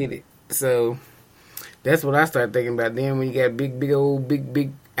there and get it. So that's what I start thinking about. Then when you got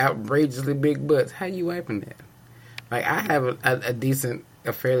big, outrageously big butts, how you wiping that? Like, I have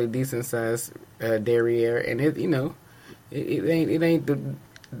a fairly decent sized derriere, and it ain't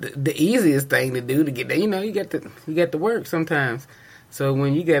the easiest thing to do to get there. You got to work sometimes. So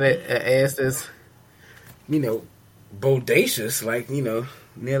when you got a ass that's bodacious, like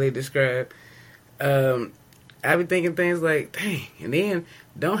Nelly described, I be thinking things like, dang, and then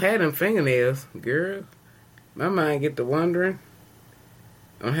don't have them fingernails, girl. My mind get to wondering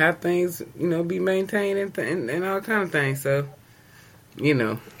on how things, be maintained and all kind of things. So, who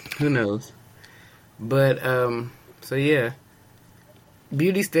knows? But, so yeah,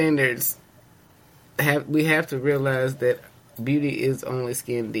 beauty standards, we have to realize that beauty is only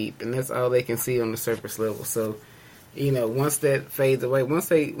skin deep, and that's all they can see on the surface level. So, once that fades away, once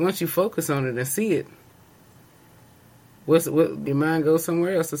you focus on it and see it, what your mind goes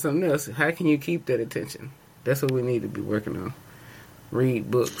somewhere else or something else. How can you keep that attention? That's what we need to be working on. Read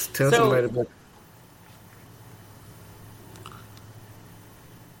books. Tell somebody about.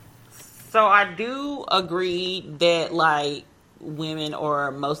 So I do agree that, like, women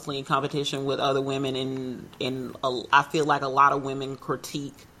are mostly in competition with other women, and I feel like a lot of women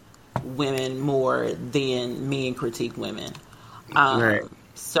critique women more than men critique women. Right.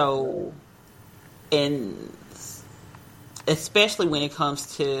 So, and especially when it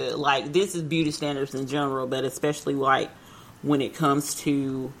comes to, like, this is beauty standards in general, but especially, like, when it comes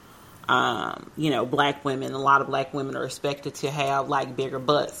to, black women, a lot of black women are expected to have, like, bigger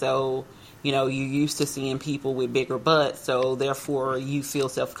butts. So, you're used to seeing people with bigger butts, so therefore you feel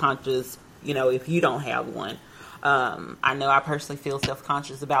self-conscious, if you don't have one. I know I personally feel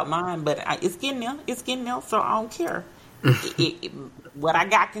self-conscious about mine, but it's getting there, so I don't care. What I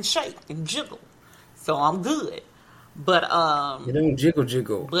got can shake and jiggle, so I'm good. But it don't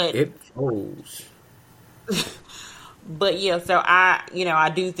jiggle, but it folds. But yeah, so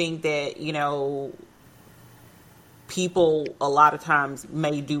I do think that people a lot of times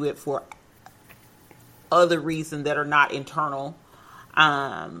may do it for other reasons that are not internal.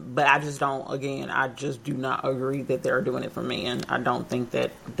 But I just do not agree that they're doing it for men. I don't think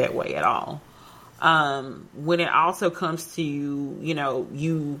that way at all. When it also comes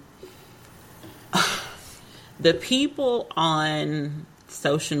to, the people on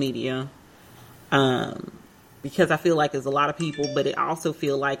social media, because I feel like there's a lot of people, but it also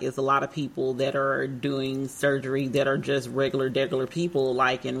feel like it's a lot of people that are doing surgery that are just regular people,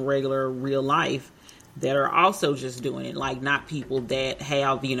 like in regular real life, that are also just doing it, like not people that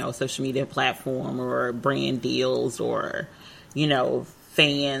have, social media platform or brand deals or,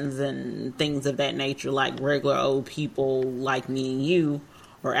 fans and things of that nature, like regular old people like me and you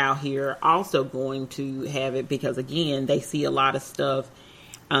are out here also going to have it because, again, they see a lot of stuff.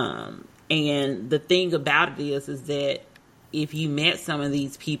 And the thing about it is that if you met some of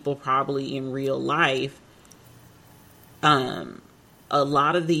these people probably in real life, a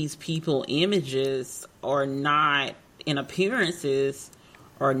lot of these people images are not, in appearances,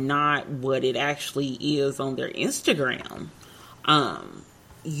 are not what it actually is on their Instagram.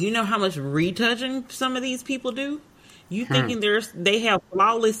 You know how much retouching some of these people do? You thinking they have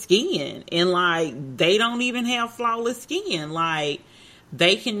flawless skin, and like they don't even have flawless skin. Like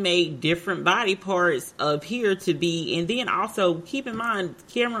they can make different body parts appear to be, and then also keep in mind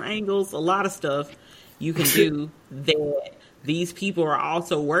camera angles, a lot of stuff you can do that these people are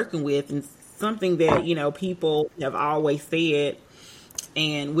also working with, and something that, you know, people have always said,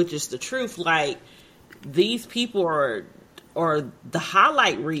 and which is the truth, like, these people are the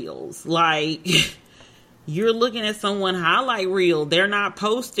highlight reels. Like, you're looking at someone highlight reel. They're not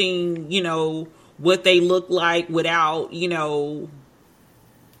posting, you know, what they look like without, you know,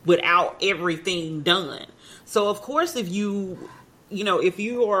 without everything done. So of course, if you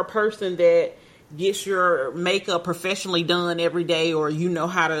are a person that gets your makeup professionally done every day, or you know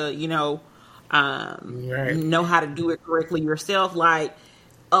how to, know how to do it correctly yourself, like,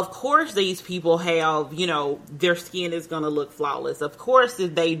 of course these people have, you know, their skin is going to look flawless. Of course,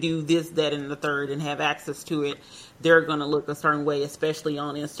 if they do this, that, and the third and have access to it, they're going to look a certain way, especially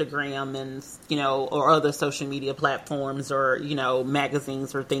on Instagram and, you know, or other social media platforms, or, you know,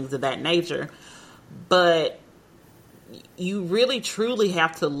 magazines or things of that nature. But you really truly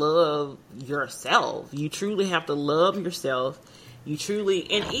have to love yourself. You truly have to love yourself. You truly,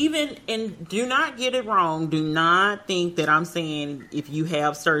 and do not get it wrong. Do not think that I'm saying if you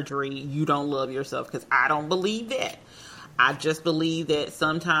have surgery, you don't love yourself, because I don't believe that. I just believe that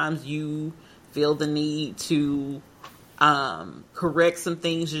sometimes you feel the need to correct some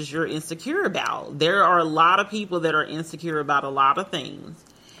things that you're insecure about. There are a lot of people that are insecure about a lot of things.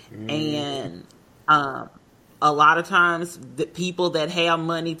 And a lot of times the people that have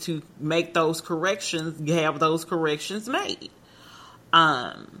money to make those corrections have those corrections made.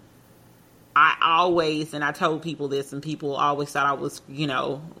 I always, and I told people this, and people always thought I was, you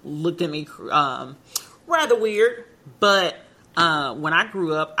know, looked at me rather weird. But when I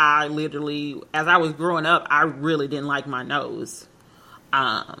grew up, I literally, as I was growing up, I really didn't like my nose.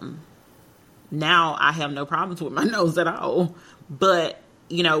 Now I have no problems with my nose at all. But,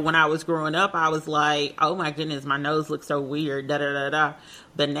 you know, when I was growing up, I was like, oh my goodness, my nose looks so weird, da da da da.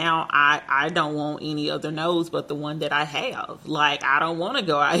 But now I don't want any other nose but the one that I have. Like, I don't want to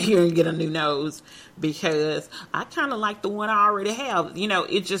go out here and get a new nose, because I kind of like the one I already have. You know,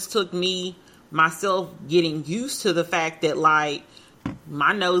 it just took me, myself, getting used to the fact that, like,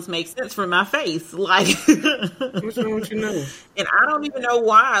 my nose makes sense for my face. Like, what's wrong with your nose? And I don't even know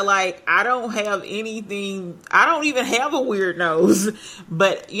why. Like, I don't have anything. I don't even have a weird nose.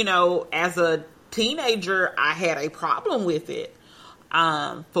 But, you know, as a teenager, I had a problem with it.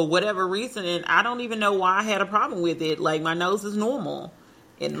 For whatever reason, and I don't even know why I had a problem with it. Like, my nose is normal,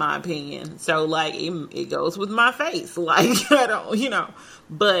 in my opinion. So, like, it goes with my face. Like, I don't, you know.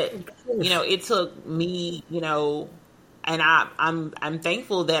 But, you know, it took me, you know, and I'm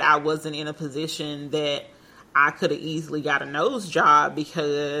thankful that I wasn't in a position that I could have easily got a nose job,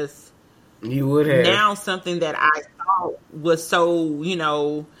 because you would have. Now something that I thought was so, you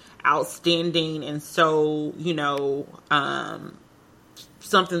know, outstanding, and so, you know,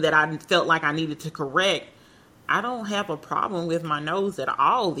 something that I felt like I needed to correct, I don't have a problem with my nose at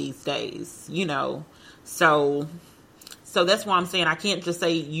all these days, you know. So that's why I'm saying I can't just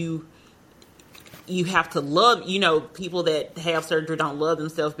say you have to love, you know, people that have surgery don't love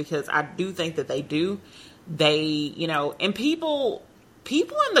themselves, because I do think that they do. They, you know, and people in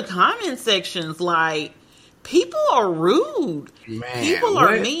the comment sections, like, people are rude. Man, people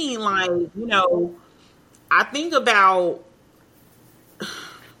are mean. Like, you know, I think about,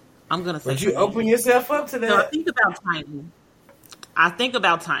 I'm going to say, but you open yourself up to that. So I think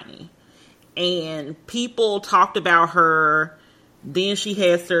about Tiny. And people talked about her. Then she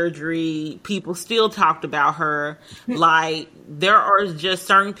had surgery. People still talked about her. Like, there are just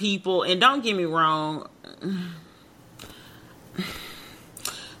certain people, and don't get me wrong,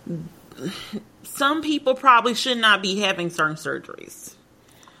 some people probably should not be having certain surgeries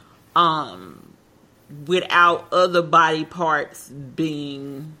without other body parts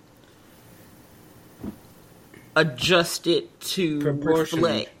being adjusted to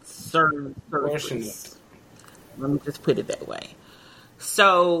reflect certain surgeries. Let me just put it that way.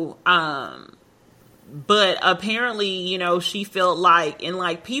 So, but apparently, you know, she felt like, and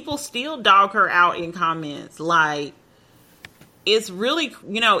like, people still dog her out in comments. Like, it's really,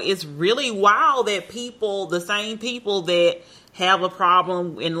 you know, it's really wild that people, the same people that have a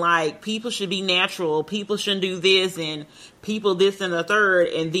problem, and like, people should be natural, people shouldn't do this, and people this and the third,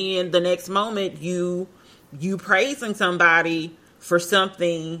 and then the next moment you praising somebody for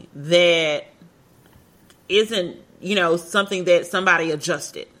something that isn't, you know, something that somebody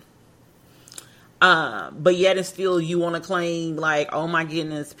adjusted. But yet and still you want to claim, like, oh my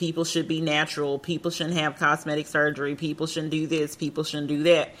goodness, people should be natural, people shouldn't have cosmetic surgery, people shouldn't do this, people shouldn't do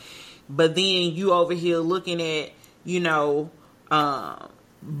that. But then you over here looking at, you know,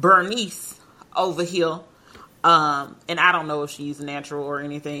 Bernice over here. And I don't know if she's natural or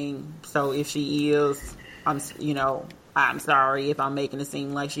anything. So if she is, I'm sorry if I'm making it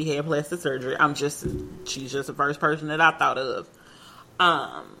seem like she had plastic surgery. She's just the first person that I thought of.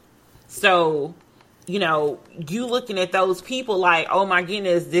 So, you looking at those people like, oh my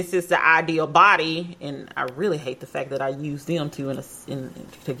goodness, this is the ideal body. And I really hate the fact that I use them two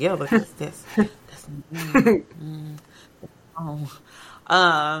together. That's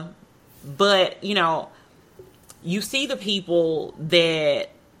but, you see the people that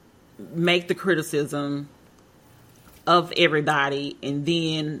make the criticism of everybody and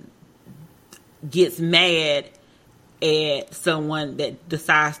then gets mad at someone that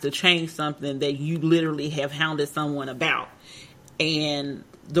decides to change something that you literally have hounded someone about. And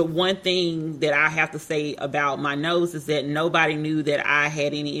the one thing that I have to say about my nose is that nobody knew that I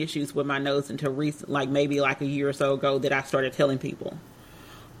had any issues with my nose until maybe a year or so ago that I started telling people.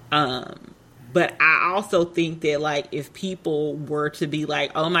 But I also think that, if people were to be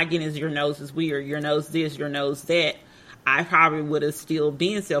like, oh my goodness, your nose is weird, your nose this, your nose that, I probably would have still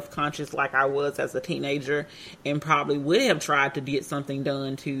been self-conscious like I was as a teenager and probably would have tried to get something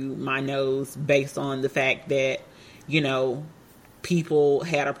done to my nose based on the fact that, people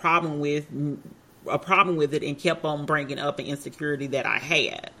had a problem with it and kept on bringing up an insecurity that I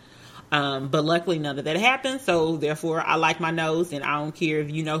had. But luckily none of that happened. So therefore I like my nose, and I don't care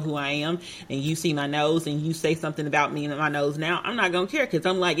if you know who I am and you see my nose and you say something about me and my nose now. I'm not going to care because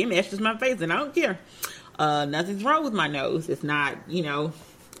I'm like, it matches my face and I don't care. Nothing's wrong with my nose. It's not,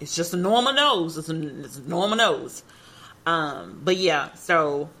 it's just a normal nose. It's a normal nose. But yeah,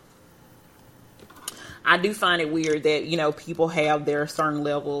 so I do find it weird that, people have their certain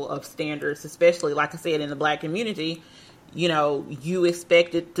level of standards, especially, like I said, in the Black community. You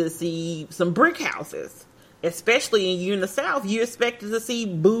expected to see some brick houses, especially in the South. You expected to see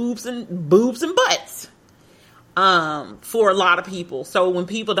boobs and butts, for a lot of people. So when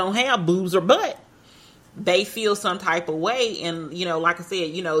people don't have boobs or butt, they feel some type of way. And, like I said,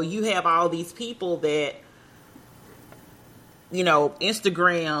 you have all these people that,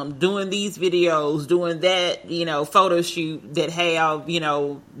 Instagram, doing these videos, doing that, photo shoot that have,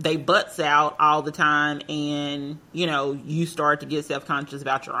 they butts out all the time. And, you start to get self-conscious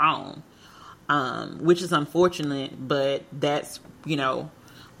about your own, which is unfortunate, but that's,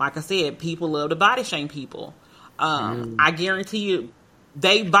 like I said, people love to body shame people. I guarantee you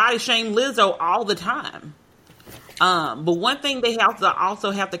they body shame Lizzo all the time. But one thing they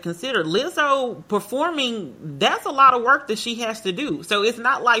also have to consider, Lizzo performing, that's a lot of work that she has to do. So it's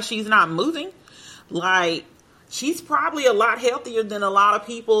not like she's not moving. She's probably a lot healthier than a lot of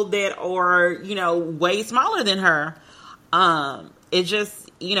people that are, way smaller than her. It just,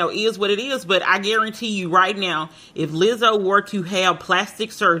 is what it is. But I guarantee you right now, if Lizzo were to have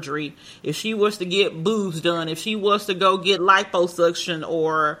plastic surgery, if she was to get boobs done, if she was to go get liposuction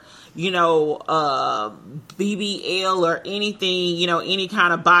or, BBL or anything, any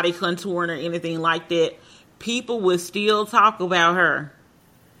kind of body contouring or anything like that, people would still talk about her.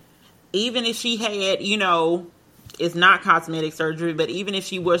 Even if she had, it's not cosmetic surgery, but even if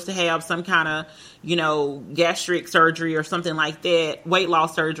she was to have some kind of, gastric surgery or something like that, weight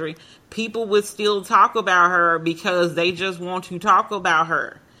loss surgery, people would still talk about her because they just want to talk about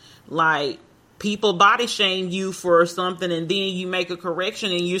her. People body shame you for something and then you make a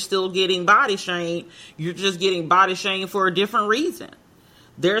correction and you're still getting body shamed. You're just getting body shamed for a different reason.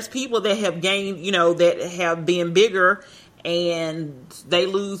 There's people that have gained, that have been bigger and they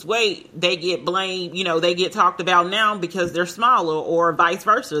lose weight. They get blamed, they get talked about now because they're smaller, or vice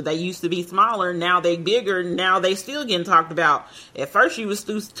versa. They used to be smaller. Now they bigger. Now they still getting talked about. At first you was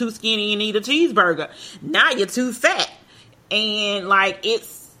too skinny and eat a cheeseburger. Now you're too fat. And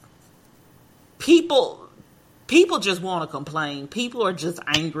it's, People just want to complain. People are just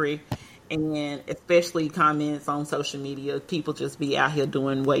angry, and especially comments on social media. People just be out here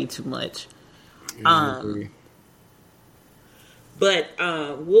doing way too much. But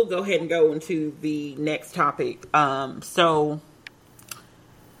we'll go ahead and go into the next topic. So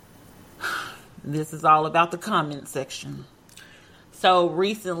this is all about the comment section. So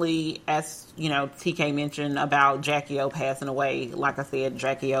recently, as TK mentioned about Jacky Oh passing away. Like I said,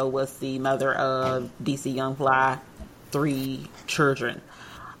 Jacky Oh was the mother of DC Youngfly, 3 children.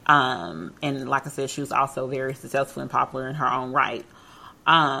 And like I said, she was also very successful and popular in her own right.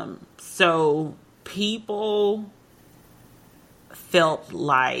 So people felt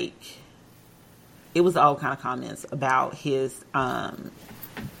like it was all kind of comments about his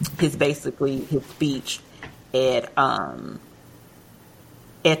speech at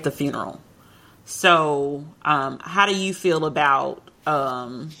the funeral. So, how do you feel about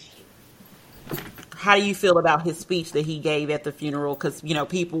his speech that he gave at the funeral? Because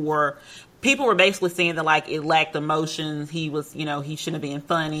people were basically saying that like it lacked emotions. He was he shouldn't have been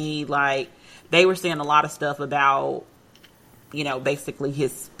funny. Like they were saying a lot of stuff about basically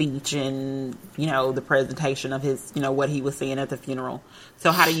his speech and the presentation of his what he was saying at the funeral.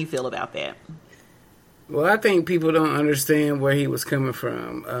 So how do you feel about that? Well, I think people don't understand where he was coming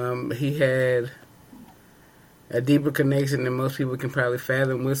from. He had a deeper connection than most people can probably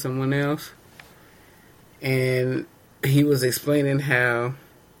fathom with someone else. And he was explaining how,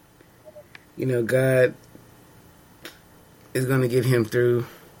 God is going to get him through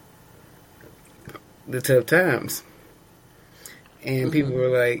the tough times. And people were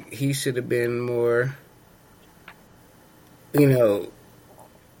like, he should have been more,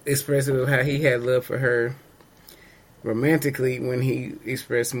 expressive of how he had love for her romantically when he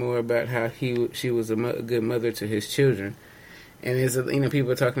expressed more about how she was a good mother to his children. And it's people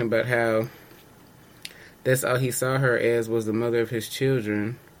are talking about how that's all he saw her as was the mother of his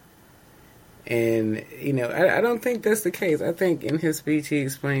children. And I don't think that's the case. I think in his speech he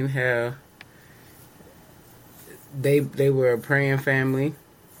explained how they were a praying family,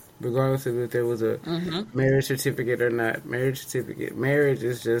 regardless of if there was a marriage certificate or not. Marriage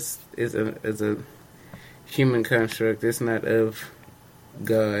is just is a human construct. It's not of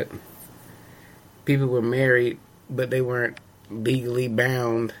God. People were married, but they weren't legally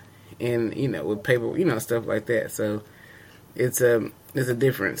bound, and with paper, stuff like that. So it's a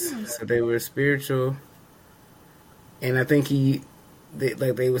difference. So they were spiritual, and I think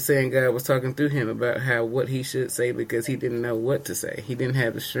like they were saying, God was talking through him about what he should say because he didn't know what to say. He didn't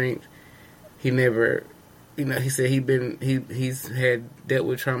have the strength. He never, he said he's had dealt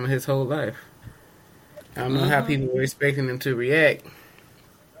with trauma his whole life. I don't know how people were expecting him to react,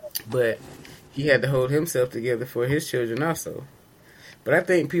 but he had to hold himself together for his children also. But I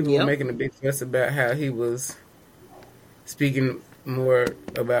think people were making a big fuss about how he was speaking more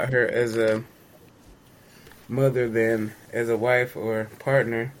about her as a mother than as a wife or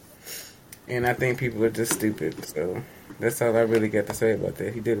partner. And I think people are just stupid. So that's all I really got to say about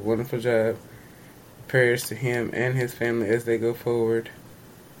that. He did a wonderful job. Prayers to him and his family as they go forward.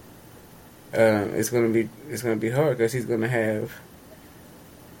 It's gonna be hard because he's gonna have,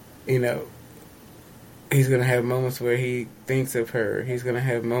 he's gonna have moments where he thinks of her. He's gonna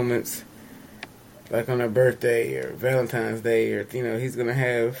have moments like on her birthday or Valentine's Day, or he's gonna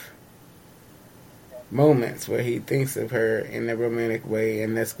have moments where he thinks of her in a romantic way,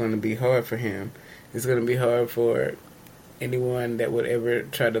 and that's going to be hard for him. It's going to be hard for anyone that would ever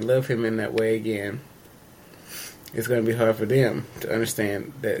try to love him in that way again. It's going to be hard for them to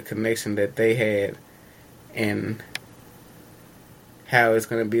understand that connection that they had and how it's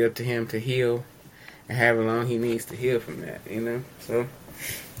going to be up to him to heal and however long he needs to heal from that, So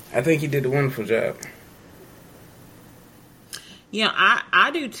I think he did a wonderful job. Yeah,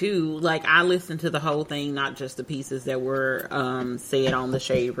 I do too. Like, I listened to the whole thing, not just the pieces that were said on the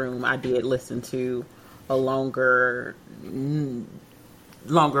Shade Room. I did listen to a longer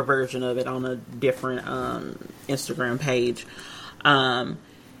version of it on a different Instagram page. And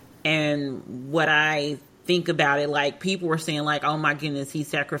what I think about it, like, people were saying, like, oh my goodness, he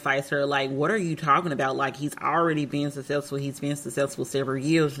sacrificed her. Like, what are you talking about? Like, he's already been successful. He's been successful several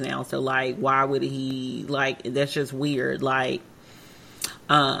years now. So, like, why would he, like, that's just weird. Like,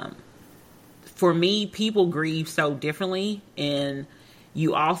 for me, people grieve so differently, and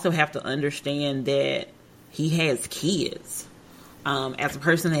you also have to understand that he has kids. As a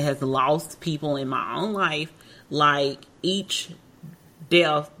person that has lost people in my own life, like, each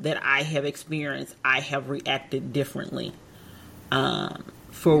death that I have experienced, I have reacted differently,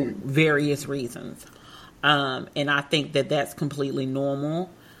 for various reasons. And I think that that's completely normal.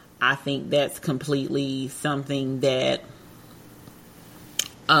 I think that's completely something that,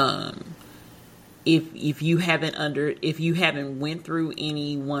 if you haven't went through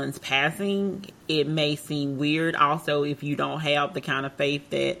anyone's passing, it may seem weird. Also, if you don't have the kind of faith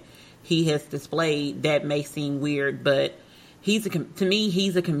that he has displayed, that may seem weird. But to me,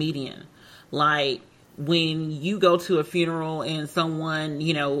 he's a comedian. Like, when you go to a funeral and someone,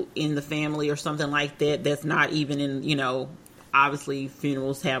 in the family or something like that, that's not even in, obviously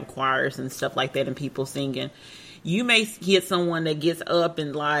funerals have choirs and stuff like that and people singing. You may get someone that gets up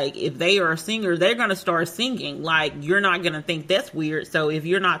and, like, if they are a singer, they're going to start singing. Like, you're not going to think that's weird. So if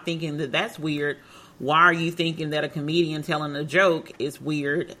you're not thinking that that's weird, why are you thinking that a comedian telling a joke is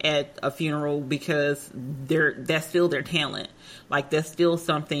weird at a funeral? Because that's still their talent. Like, that's still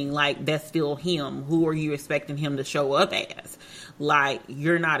something, like, that's still him. Who are you expecting him to show up as? Like,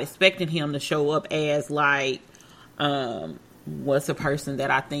 you're not expecting him to show up as, like, what's a person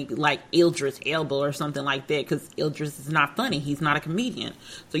that I think, like Idris Elba or something like that, because Idris is not funny. He's not a comedian.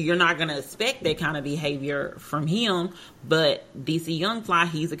 So you're not going to expect that kind of behavior from him. But DC Youngfly,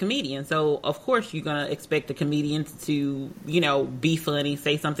 he's a comedian. So, of course, you're going to expect a comedian to, you know, be funny,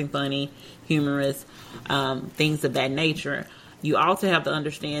 say something funny, humorous, things of that nature. You also have to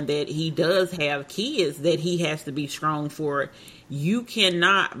understand that he does have kids that he has to be strong for. You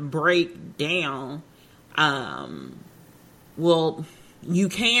cannot break down, well, you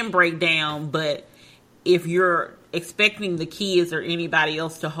can break down, but if you're expecting the kids or anybody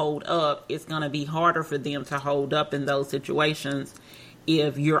else to hold up, it's going to be harder for them to hold up in those situations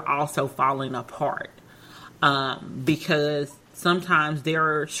if you're also falling apart. Because sometimes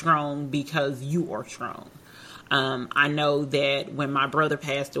they're strong because you are strong. I know that when my brother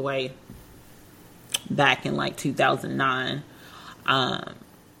passed away back in like 2009,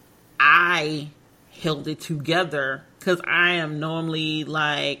 I held it together because I am normally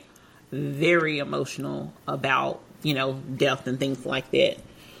like very emotional about, you know, death and things like that.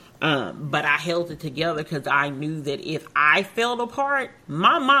 But I held it together because I knew that if I fell apart,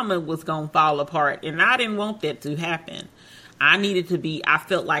 my mama was going to fall apart, and I didn't want that to happen. I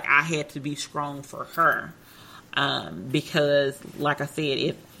felt like I had to be strong for her. Because like I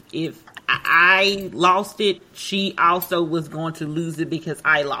said, if I lost it, she also was going to lose it because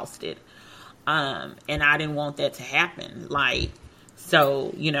I lost it. And I didn't want that to happen. Like,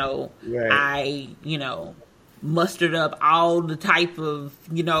 so, you know, right. I, you know, mustered up all the type of,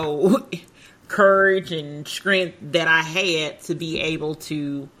 you know, courage and strength that I had to be able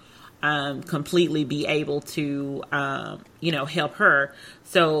to, completely be able to, you know, help her.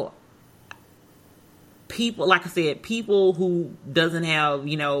 So people, like I said, people who doesn't have,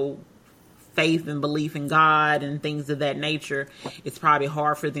 you know, faith and belief in God and things of that nature, it's probably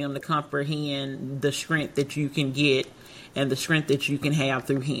hard for them to comprehend the strength that you can get and the strength that you can have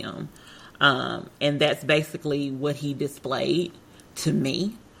through him. And that's basically what he displayed to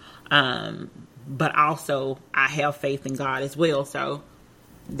me. But also I have faith in God as well. So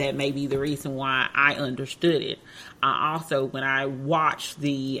that may be the reason why I understood it. I also, when I watched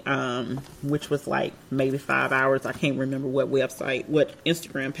the, which was like maybe 5 hours, I can't remember what website, what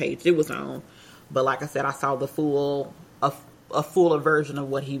Instagram page it was on. But like I said, I saw the a fuller version of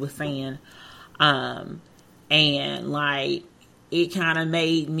what he was saying. And like, it kind of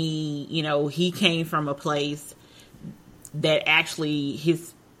made me, you know, he came from a place that actually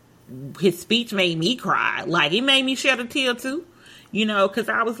his speech made me cry. Like, it made me shed a tear too. You know, because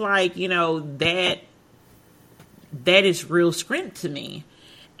I was like, you know, that is real strength to me.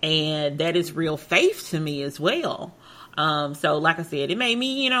 And that is real faith to me as well. So, like I said, it made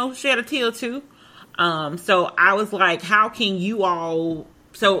me, you know, shed a tear too. So I was like, how can you all...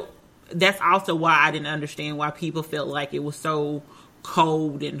 So that's also why I didn't understand why people felt like it was so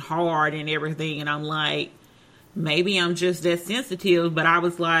cold and hard and everything. And I'm like, maybe I'm just that sensitive. But I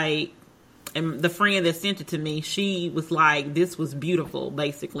was like... And the friend that sent it to me, she was like, this was beautiful,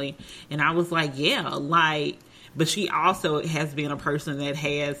 basically. And I was like, yeah, like, but she also has been a person that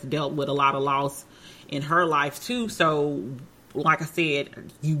has dealt with a lot of loss in her life too. So, like I said,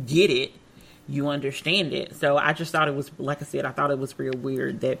 you get it, you understand it. So I just thought it was, like I said, I thought it was real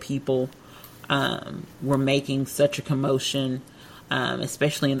weird that people were making such a commotion,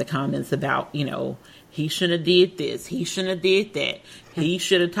 especially in the comments about, you know, he shouldn't have did this. He shouldn't have did that. He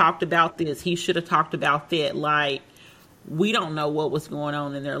should have talked about this. He should have talked about that. Like, we don't know what was going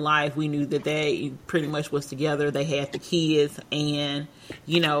on in their life. We knew that they pretty much was together. They had the kids. And,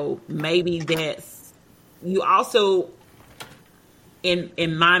 you know, maybe that's... You also,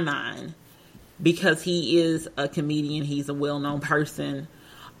 in my mind, because he is a comedian, he's a well-known person,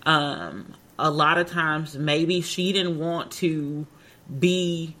 a lot of times maybe she didn't want to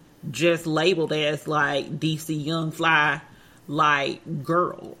be just labeled as like DC Youngfly, like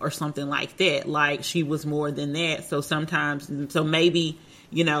girl or something like that. Like, she was more than that. So sometimes, so maybe,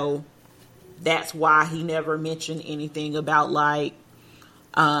 you know, that's why he never mentioned anything about like,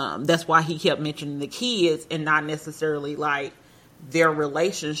 that's why he kept mentioning the kids and not necessarily like their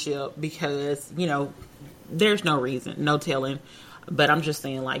relationship, because, you know, there's no reason, no telling. But I'm just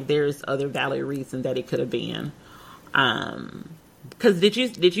saying, like, there's other valid reason that it could have been. Because did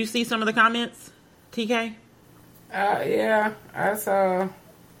you see some of the comments, TK? Yeah, I saw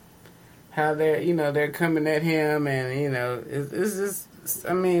how they're coming at him, and, you know, it's just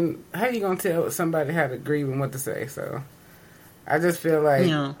I mean, how you gonna tell somebody how to grieve and what to say? So, I just feel like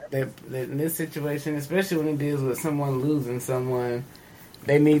that in this situation, especially when it deals with someone losing someone,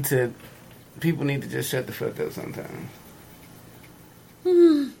 people need to just shut the fuck up sometimes.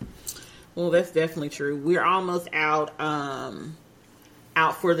 Well, that's definitely true. We're almost out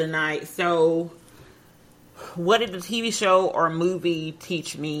for the night. So, what did the TV show or movie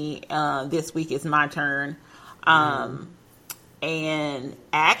teach me this week? Is my turn. And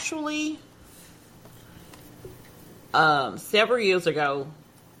actually, several years ago,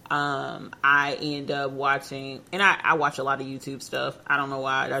 I ended up watching, and I watch a lot of YouTube stuff. I don't know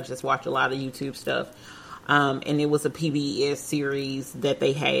why, I just watch a lot of YouTube stuff. And it was a PBS series that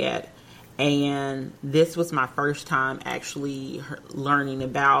they had. And this was my first time actually learning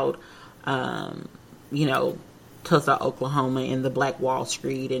about, Tulsa, Oklahoma, and the Black Wall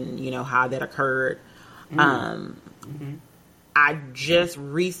Street, and, how that occurred. I just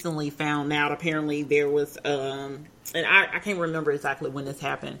recently found out, apparently there was, and I can't remember exactly when this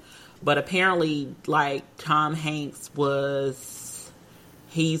happened, but apparently, like, Tom Hanks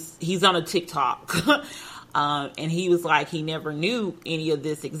he's on a TikTok, and he was like, he never knew any of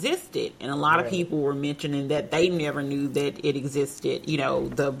this existed, and a lot of people were mentioning that they never knew that it existed,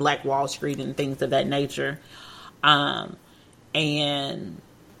 the Black Wall Street and things of that nature, and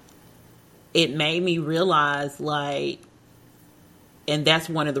it made me realize, like, and that's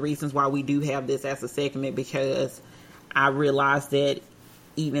one of the reasons why we do have this as a segment, because I realized that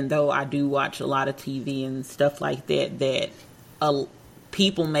even though I do watch a lot of TV and stuff like that,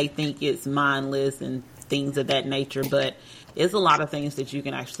 people may think it's mindless and things of that nature, but there's a lot of things that you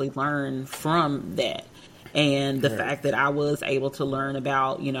can actually learn from that. And the fact that I was able to learn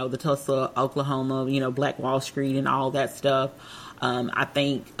about, the Tulsa, Oklahoma, Black Wall Street and all that stuff. I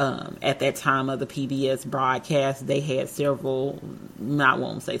think at that time of the PBS broadcast, they had several, I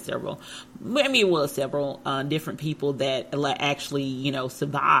won't say several, I mean, it was several different people that actually,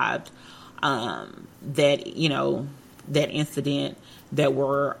 survived that incident, that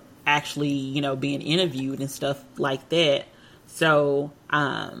were actually, being interviewed and stuff like that. So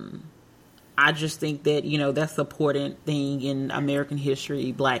I just think that, that's an important thing in American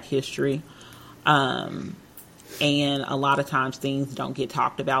history, Black history. And a lot of times things don't get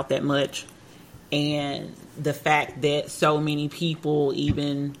talked about that much. And the fact that so many people,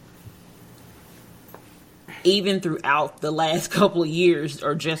 even throughout the last couple of years,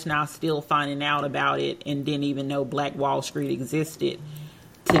 are just now still finding out about it and didn't even know Black Wall Street existed,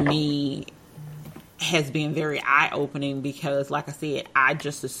 to me, has been very eye-opening, because, like I said, I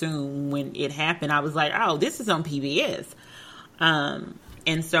just assumed when it happened, I was like, oh, this is on PBS.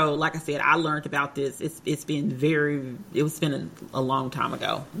 And so, like I said, I learned about this. It's been a long time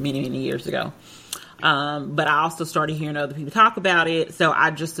ago, many, many years ago. But I also started hearing other people talk about it. So I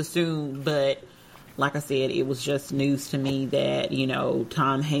just assumed, but like I said, it was just news to me that,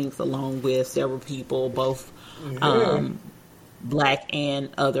 Tom Hanks, along with several people, both, Black and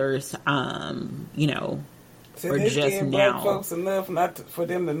others, are just now. Black folks enough for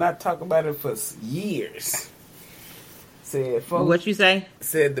them to not talk about it for years. Said, folks, what you say?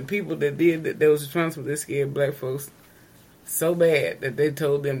 Said the people that was responsible, they scared Black folks so bad that they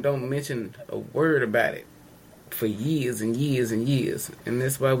told them don't mention a word about it for years and years and years. And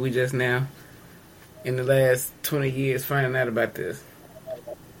that's why we just now, in the last 20 years, finding out about this.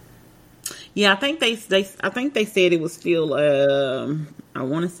 Yeah, I think they said it was still, I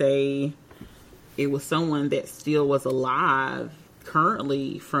want to say it was someone that still was alive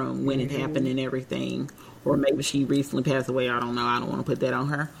currently from when it happened and everything. Or maybe she recently passed away. I don't know. I don't want to put that on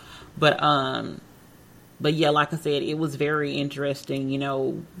her. But yeah, like I said, it was very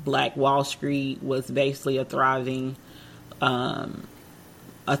interesting. Black Wall Street was basically a thriving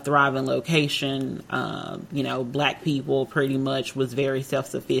location. Black people pretty much was very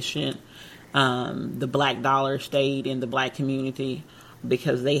self-sufficient. The Black dollar stayed in the Black community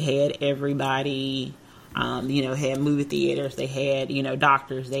because they had everybody. Had movie theaters, they had,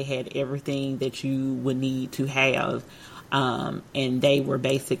 doctors, they had everything that you would need to have. And they were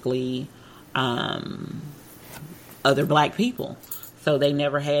basically, other Black people. So they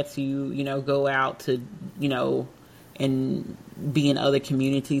never had to, go out to, and be in other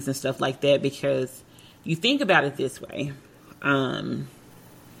communities and stuff like that, because you think about it this way. And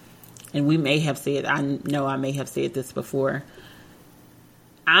we may have said, I know I may have said this before.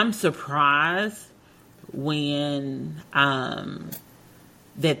 I'm surprised when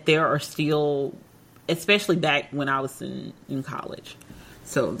that there are still, especially back when I was in college.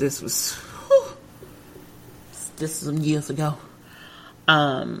 So this was some years ago.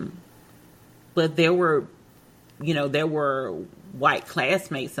 But there were white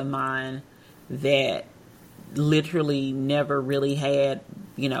classmates of mine that literally never really had,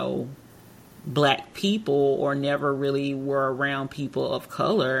 black people or never really were around people of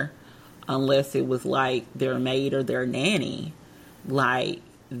color unless it was like their maid or their nanny. Like,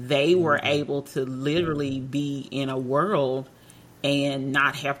 they were able to literally be in a world and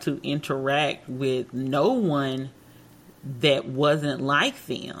not have to interact with no one that wasn't like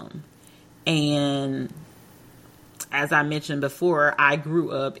them. And as I mentioned before, I grew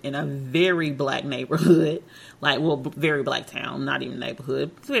up in a very black neighborhood, very black town, not even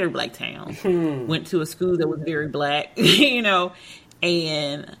neighborhood, very black town. Went to a school that was very black, and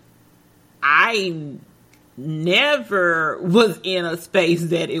I never was in a space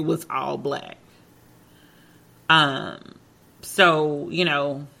that it was all black. So,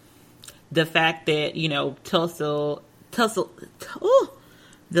 the fact that, Tulsa,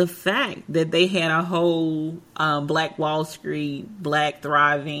 the fact that they had a whole Black Wall Street, black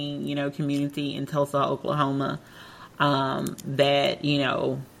thriving, community in Tulsa, Oklahoma, that,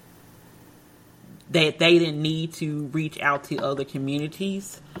 that they didn't need to reach out to other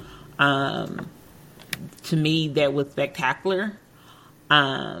communities. To me, that was spectacular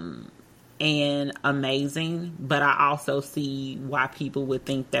and amazing. But I also see why people would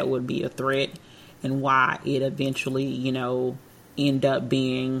think that would be a threat and why it eventually, end up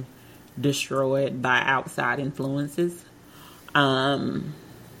being destroyed by outside influences. But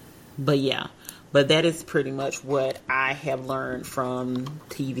that is pretty much what I have learned from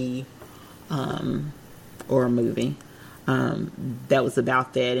TV or a movie. That was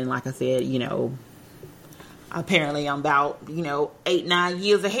about that. And like I said, apparently I'm about, 8-9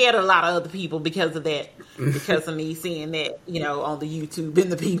 years ahead of a lot of other people because of that, because of me seeing that, on the YouTube and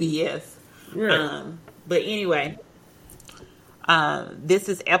the PBS. Right. But anyway, this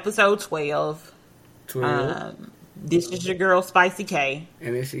is episode 12. This is your girl, Spicy K.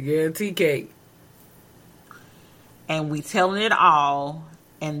 And it's your girl, TK. And we telling it all,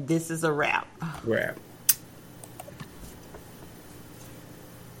 and this is a wrap. Wrap.